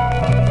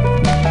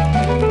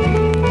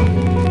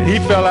 And he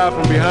fell out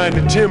from behind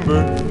the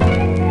timber.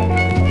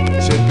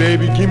 He said,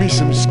 baby, give me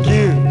some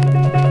skin.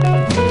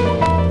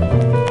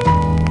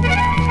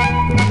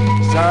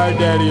 Sorry,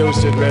 Daddy-O,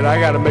 said Red, I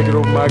gotta make it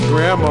over my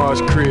grandma's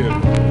crib.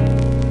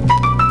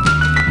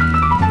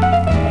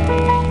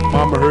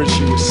 Mama heard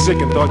she was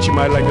sick and thought she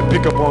might like to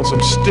pick up on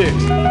some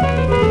sticks.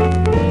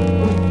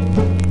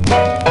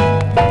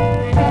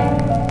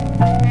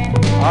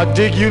 I'll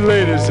dig you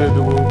later, said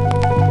the wolf.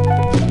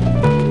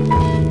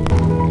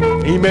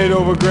 He made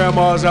over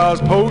Grandma's house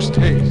post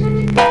haste.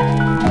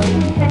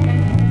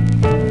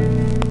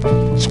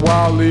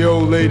 Swallowed the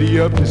old lady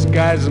up,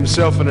 disguised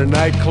himself in her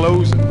night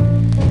clothes,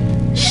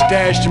 and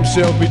stashed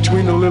himself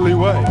between the lily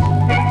whites.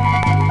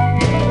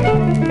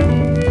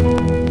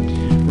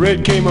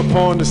 Red came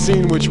upon the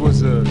scene, which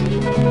was a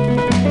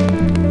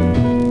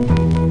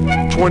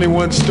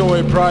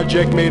 21-story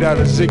project made out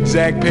of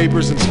zigzag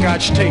papers and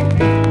scotch tape.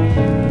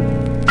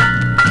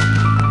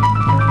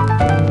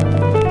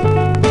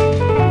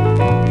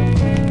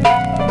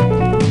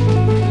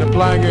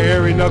 Applying her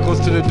hairy knuckles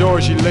to the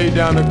door, she laid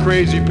down a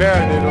crazy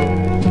paradiddle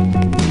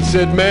and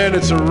said, man,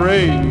 it's a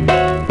raid.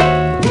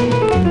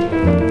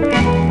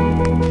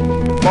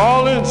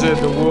 Fall in, said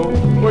the wolf.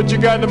 What you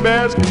got in the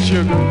basket,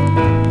 sugar?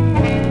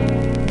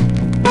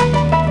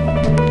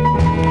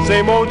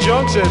 Same old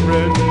junk, said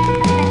Red.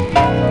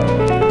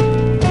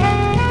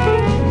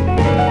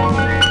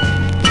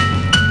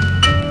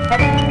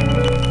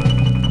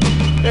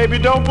 Baby,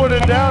 don't put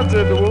it down,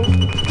 said the wolf.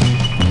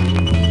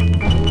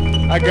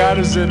 I got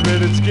it, said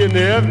Red, it's getting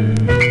heavy.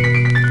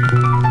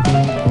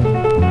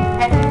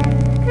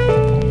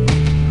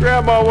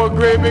 Grandma, what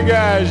great big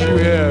eyes you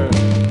have.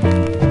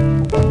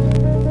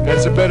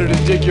 That's better to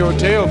dig your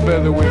tail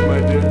feather with, my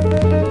dear.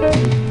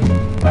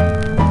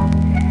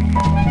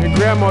 And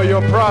Grandma,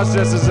 your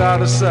process is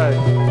out of sight.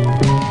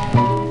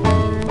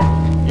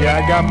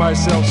 Yeah, I got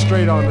myself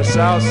straight on the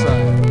south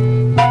side.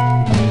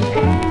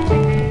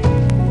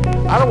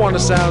 I don't want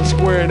to sound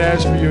square and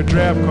ask for your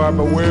draft card,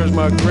 but where's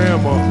my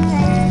grandma?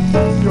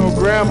 Your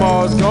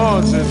grandma's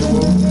gone, said the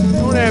wolf.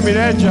 Don't hand me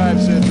that jive,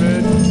 said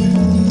Red.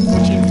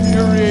 Which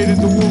infuriated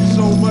the wolf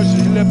so much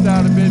that he leapt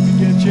out of bed and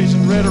began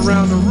chasing Red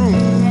around the room.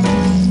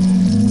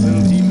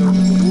 Little did he know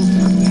that the wolf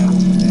didn't have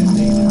that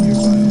danger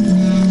nearby.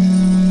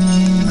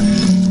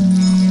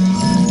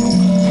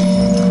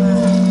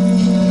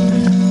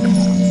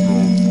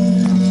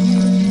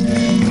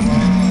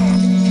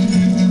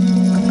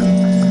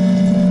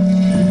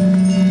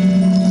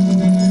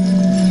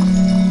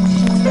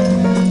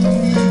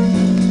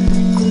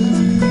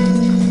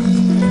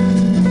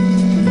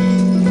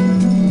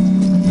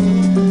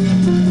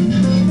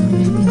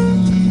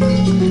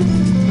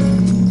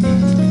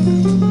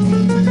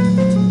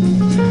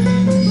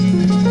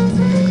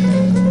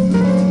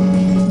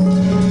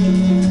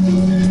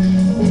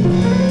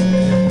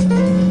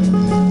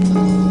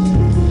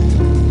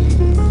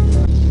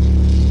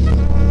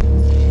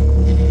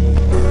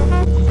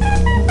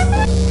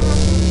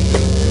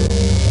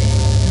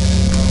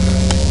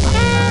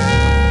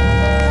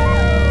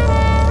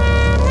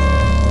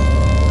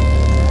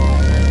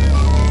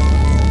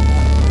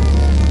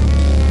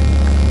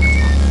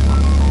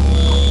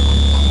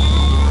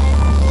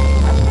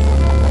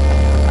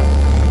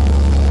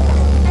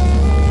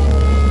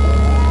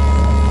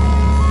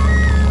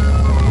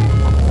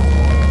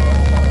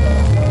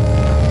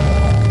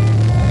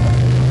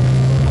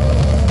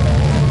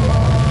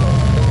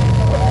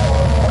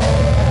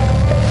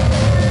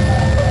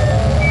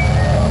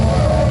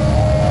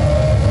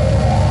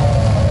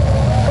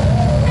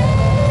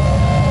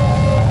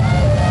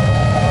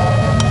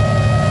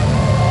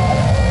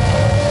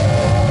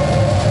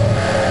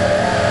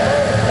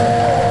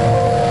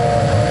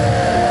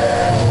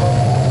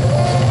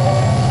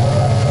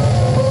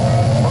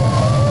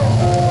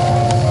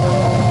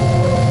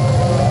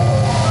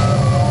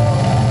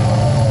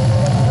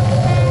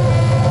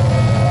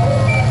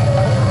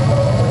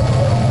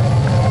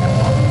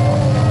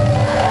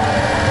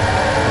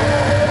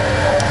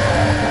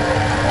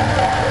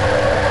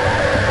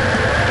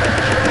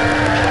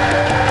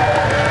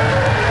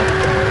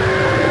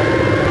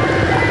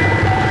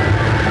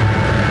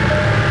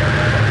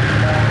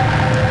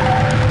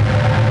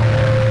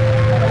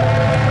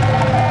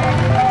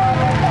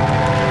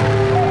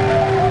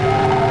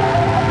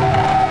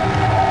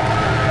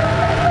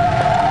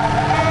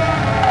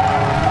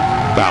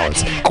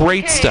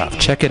 Great stuff.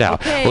 Check it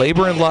out. Okay.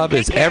 Labor and Love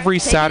is every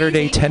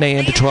Saturday, 10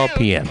 a.m. to 12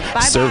 p.m.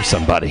 Serve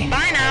somebody.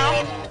 Bye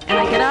now. And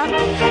I get up,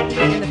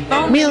 and the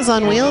phone Meals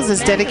on Wheels is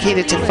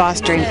dedicated to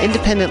fostering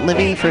independent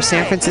living for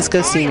San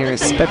Francisco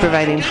seniors by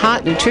providing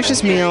hot,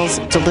 nutritious meals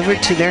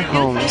delivered to their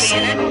homes.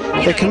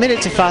 They're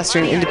committed to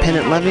fostering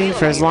independent living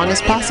for as long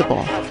as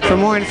possible. For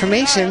more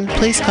information,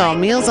 please call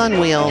Meals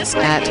on Wheels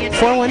at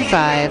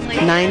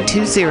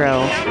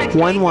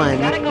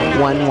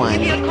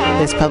 415-920-1111.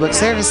 This public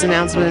service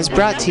announcement is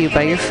brought to you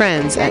by your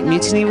friends at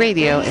Mutiny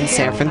Radio in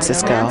San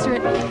Francisco.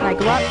 I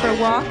go out for a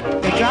walk,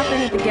 they drop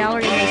in at the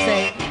gallery and they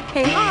say,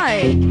 "Hey,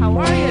 hi, how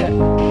are you?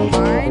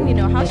 Fine,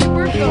 how's your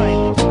work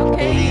going?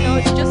 Okay,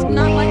 it's just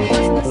not like it was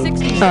in the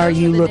 60s. Are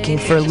you looking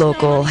for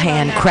local,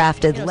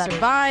 handcrafted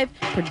survive,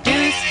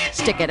 produce,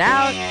 stick it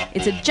out.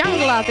 It's a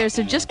jungle out there,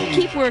 so just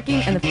keep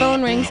working." And the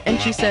phone rings and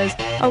she says,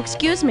 "Oh,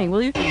 excuse me,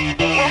 will you?"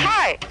 "Well,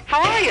 hi,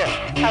 how are you?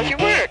 How's your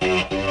work?"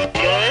 "Good,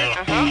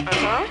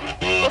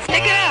 Well,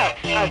 stick it out.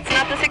 It's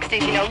not the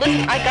 60s,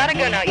 Listen, I gotta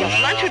go now.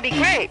 Lunch would be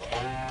great.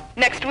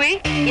 Next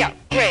week? Yeah,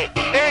 great.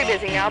 Very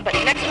busy now, but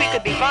next week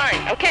would be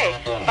fine. Okay,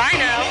 bye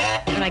now."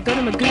 And I go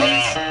to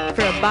Magoo's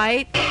for a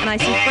bite, and I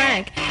see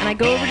Frank, and I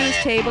go over to his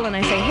table, and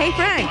I say, "Hey,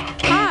 Frank,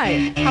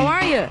 hi, how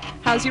are you?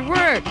 How's your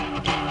work?"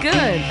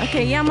 "Good.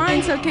 Okay, yeah,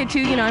 mine's okay,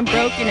 too. I'm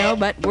broke,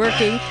 but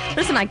working.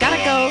 Listen, I gotta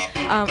go.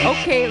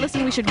 Okay,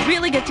 listen, we should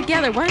really get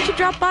together. Why don't you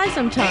drop by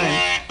sometime?"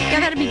 "Yeah,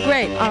 that'd be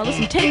great.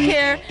 Listen, take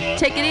care.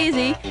 Take it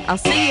easy. I'll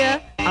see ya.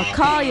 I'll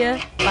call ya.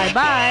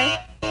 Bye-bye.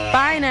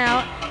 Bye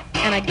now."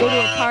 And I go to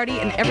a party,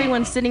 and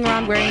everyone's sitting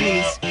around wearing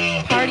these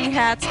party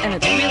hats, and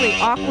it's really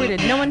awkward,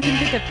 and no one can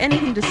think of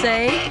anything to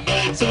say,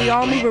 so we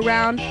all move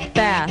around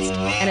fast.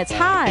 And it's,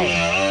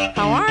 "Hi,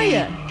 how are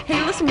you?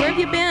 Hey, listen, where have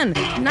you been?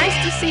 Nice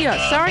to see you.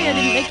 Sorry I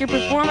didn't make your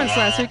performance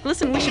last week.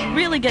 Listen, we should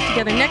really get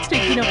together next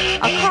week.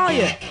 I'll call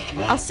you.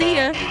 I'll see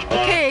you.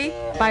 Okay,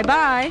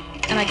 bye-bye."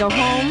 And I go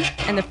home,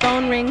 and the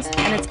phone rings,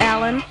 and it's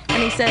Alan,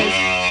 and he says,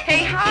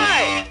 "Hey,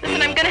 hi.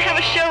 Listen, I'm going to have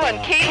a show on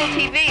cable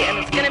TV, and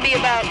it's going to be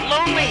about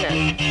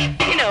loneliness.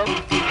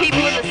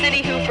 People in the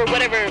city who, for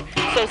whatever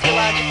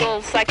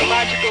sociological,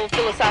 psychological,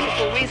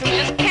 philosophical reasons,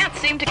 just can't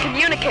seem to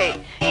communicate.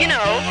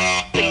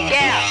 The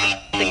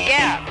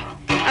gap.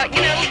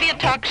 It'll be a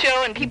talk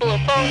show and people will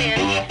phone in,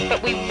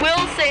 but we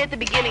will say at the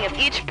beginning of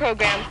each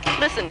program,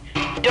 listen,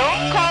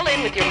 don't call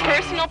in with your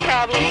personal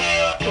problems,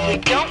 because we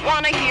don't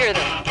want to hear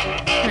them."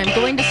 And I'm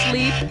going to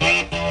sleep,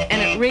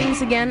 and it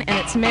rings again, and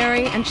it's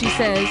Mary, and she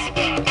says,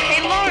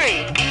 "Hey,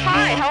 Lori,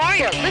 hi, how are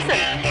you? Listen,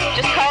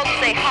 just called to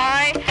say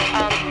hi,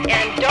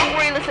 and don't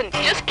worry, listen,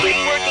 just keep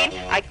working.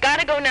 I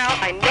gotta go now.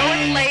 I know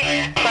it's late,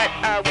 but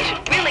we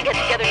should really get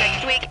together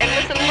next week. And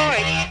listen,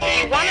 Lori,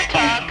 if you want to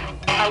talk,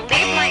 I'll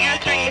leave my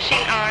answering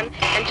machine on,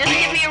 and just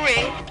give me a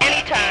ring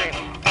anytime."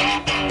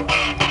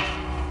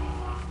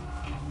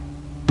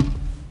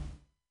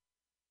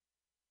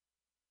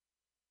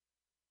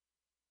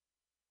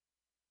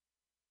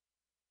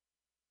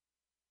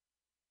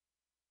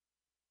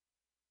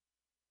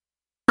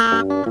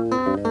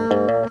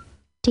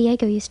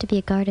 Diego used to be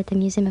a guard at the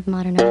Museum of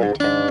Modern Art.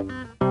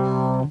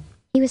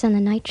 He was on the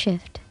night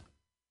shift.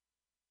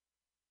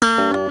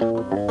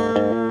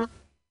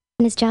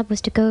 And his job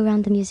was to go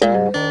around the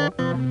museum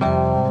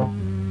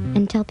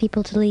and tell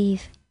people to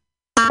leave.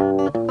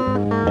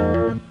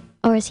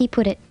 Or as he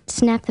put it,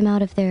 snap them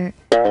out of their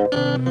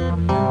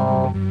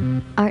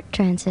art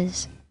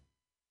trances.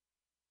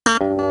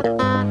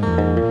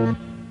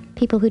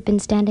 People who'd been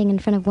standing in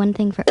front of one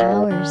thing for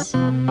hours.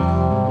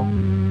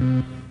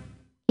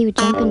 He would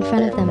jump in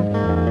front of them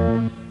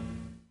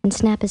and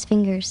snap his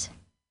fingers.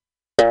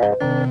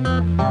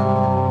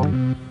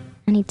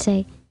 And he'd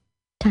say,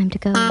 "Time to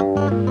go.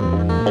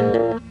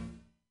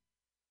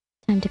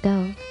 Time to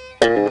go.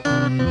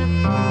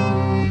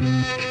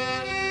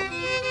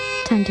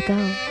 Time to go."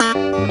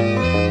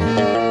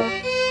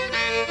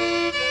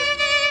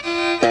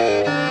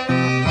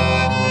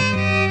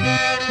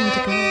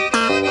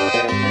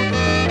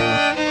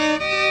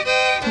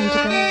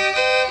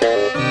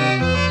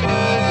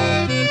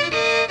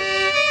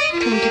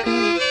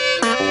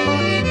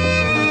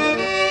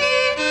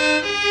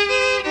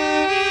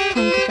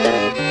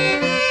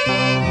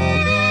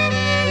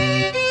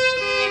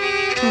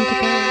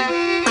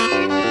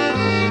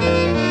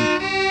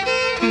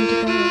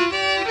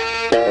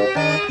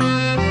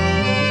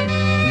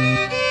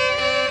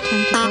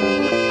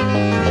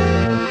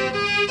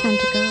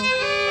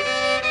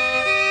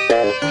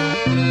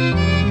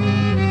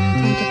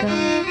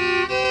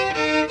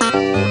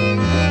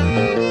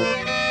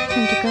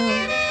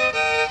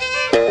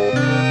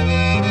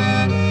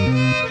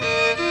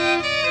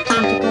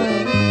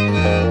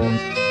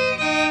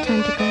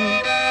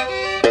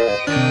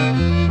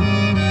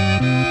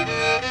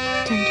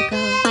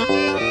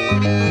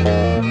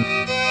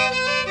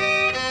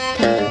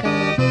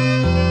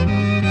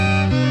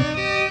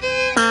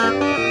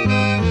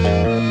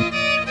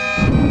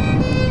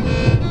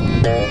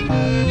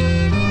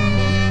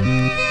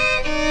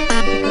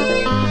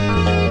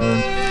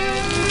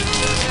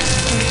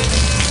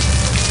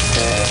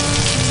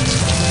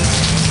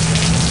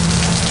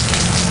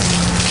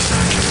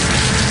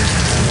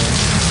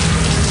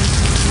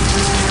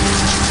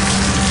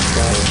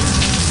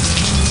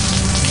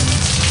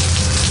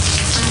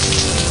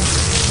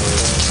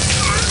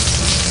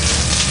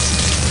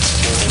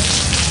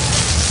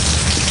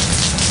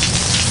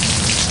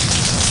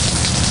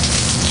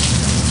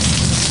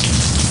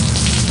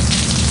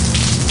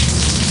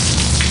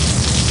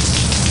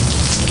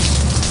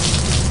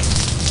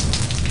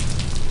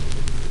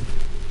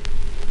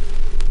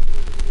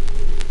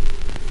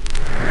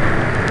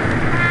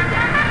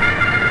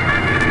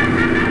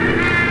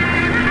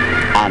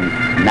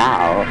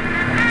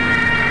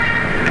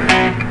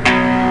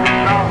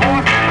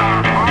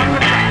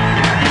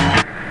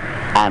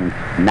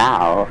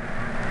 now.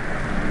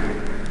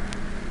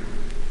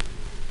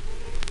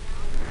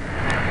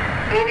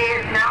 It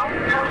is now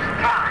post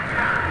time.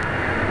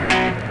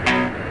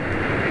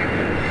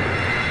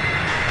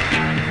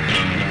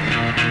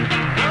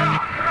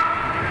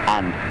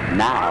 And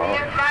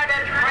now.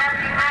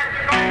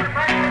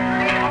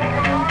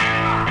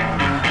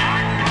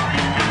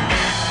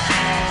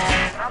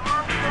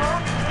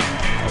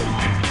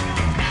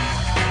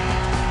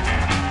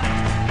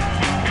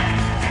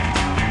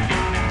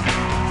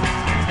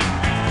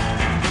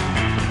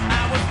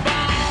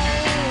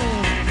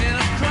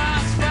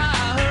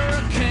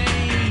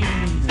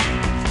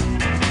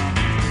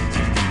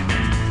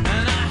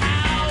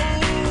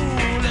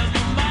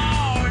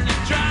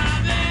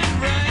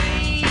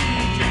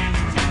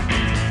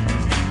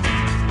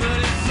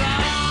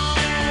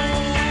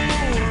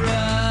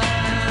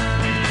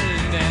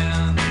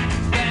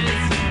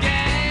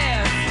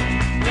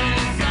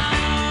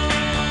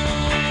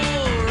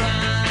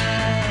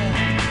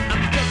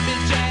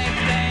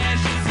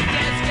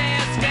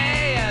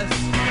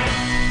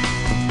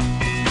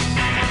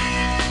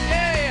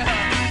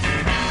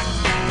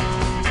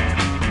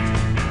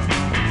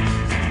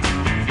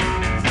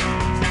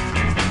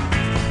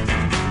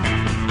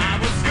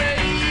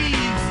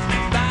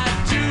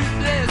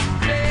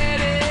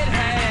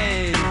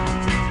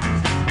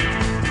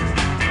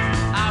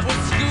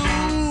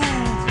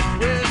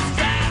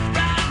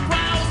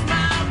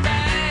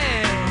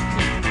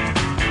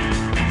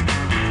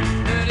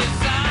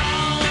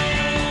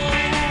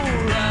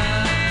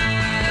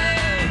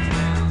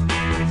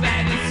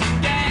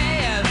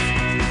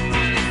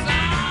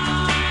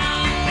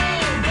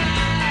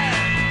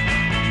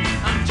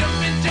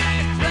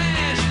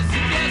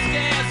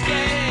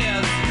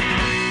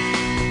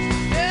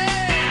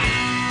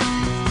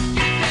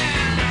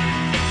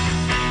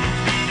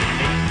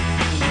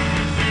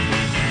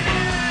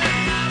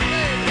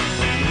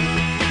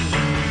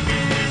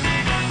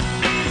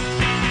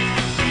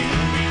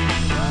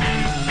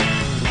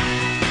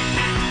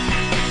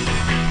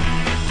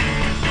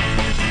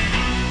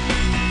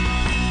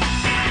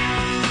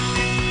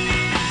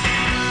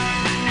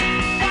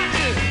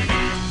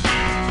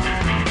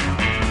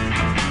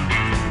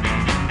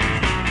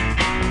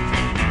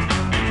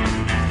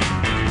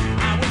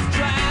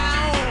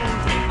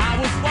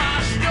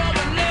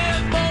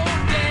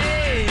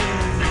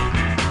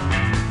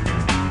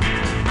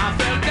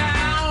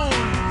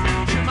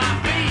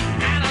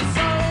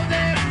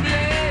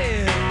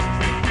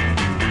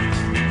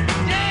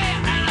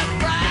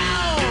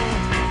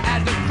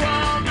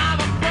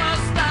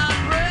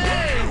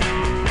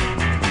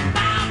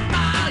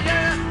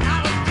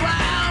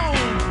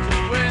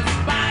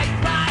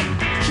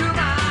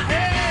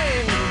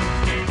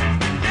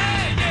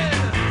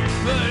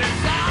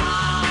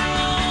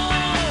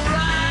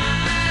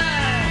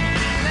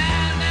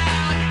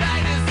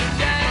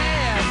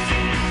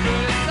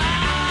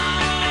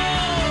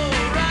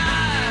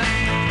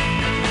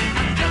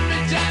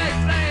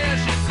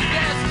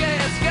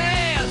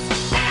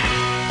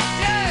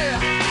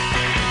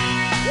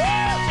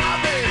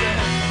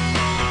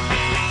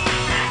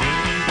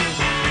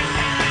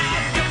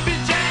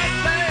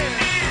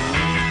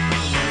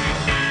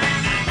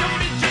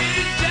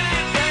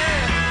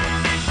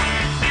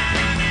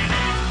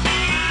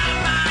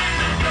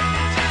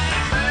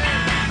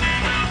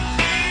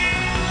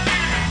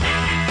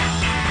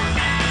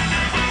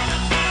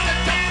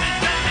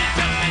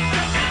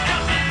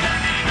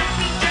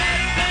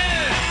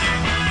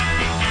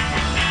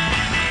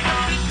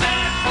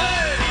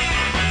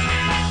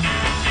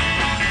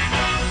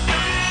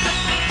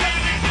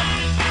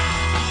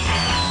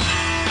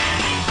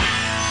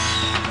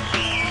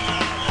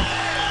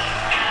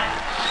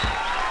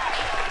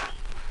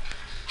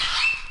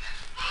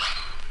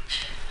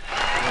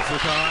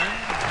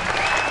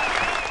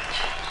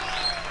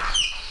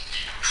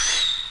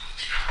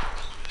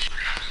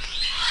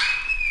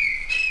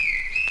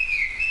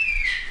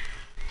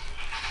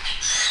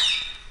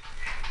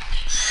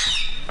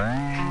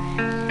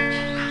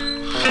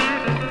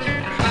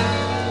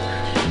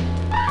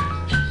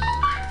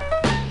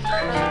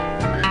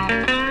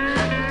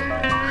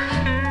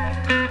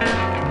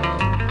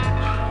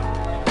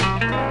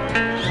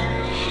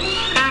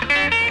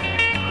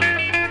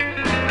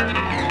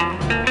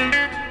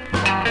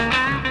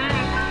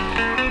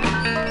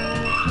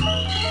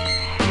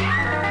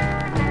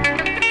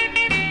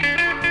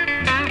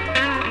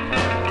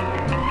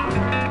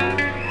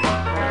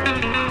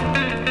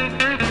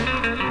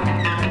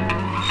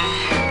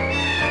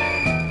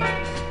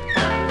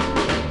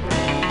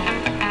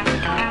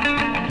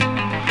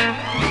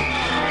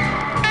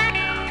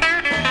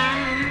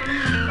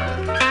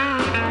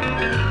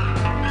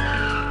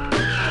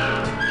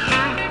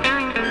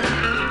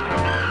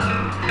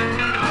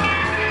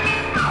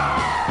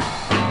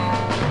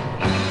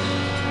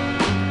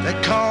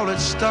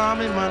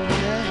 stormy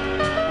Monday,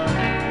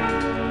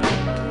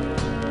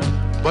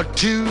 but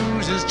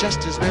Tuesday's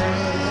just as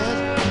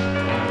bad.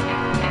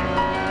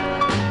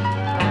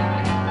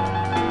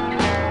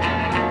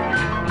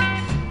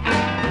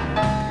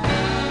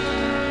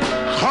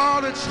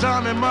 Call it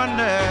stormy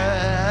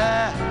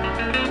Monday.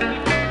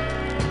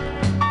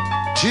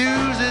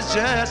 Tuesday's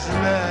just as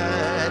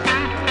bad.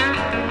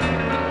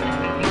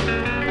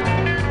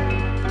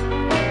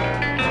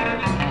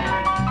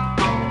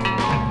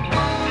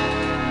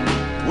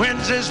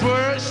 Wednesday's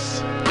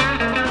worse.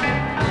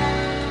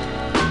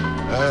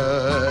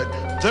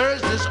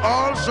 Thursday's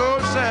also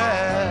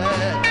sad.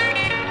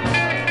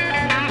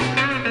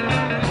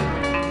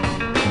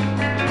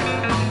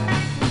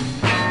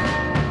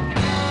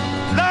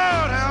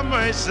 Lord have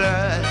mercy.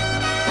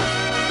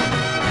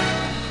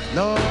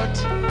 Lord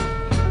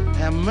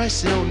have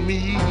mercy on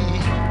me.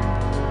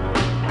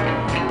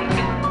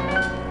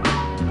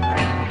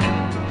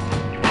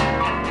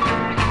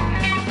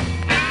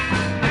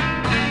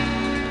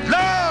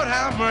 Lord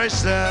have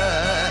mercy.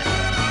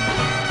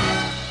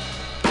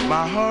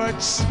 My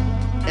heart's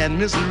in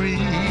misery.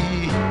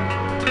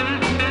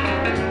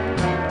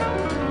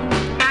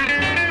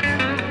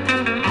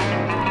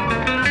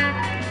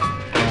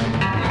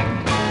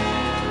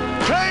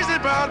 Crazy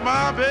about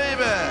my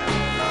baby.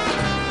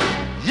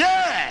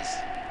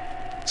 Yes,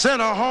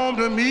 send her home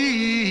to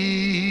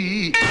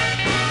me.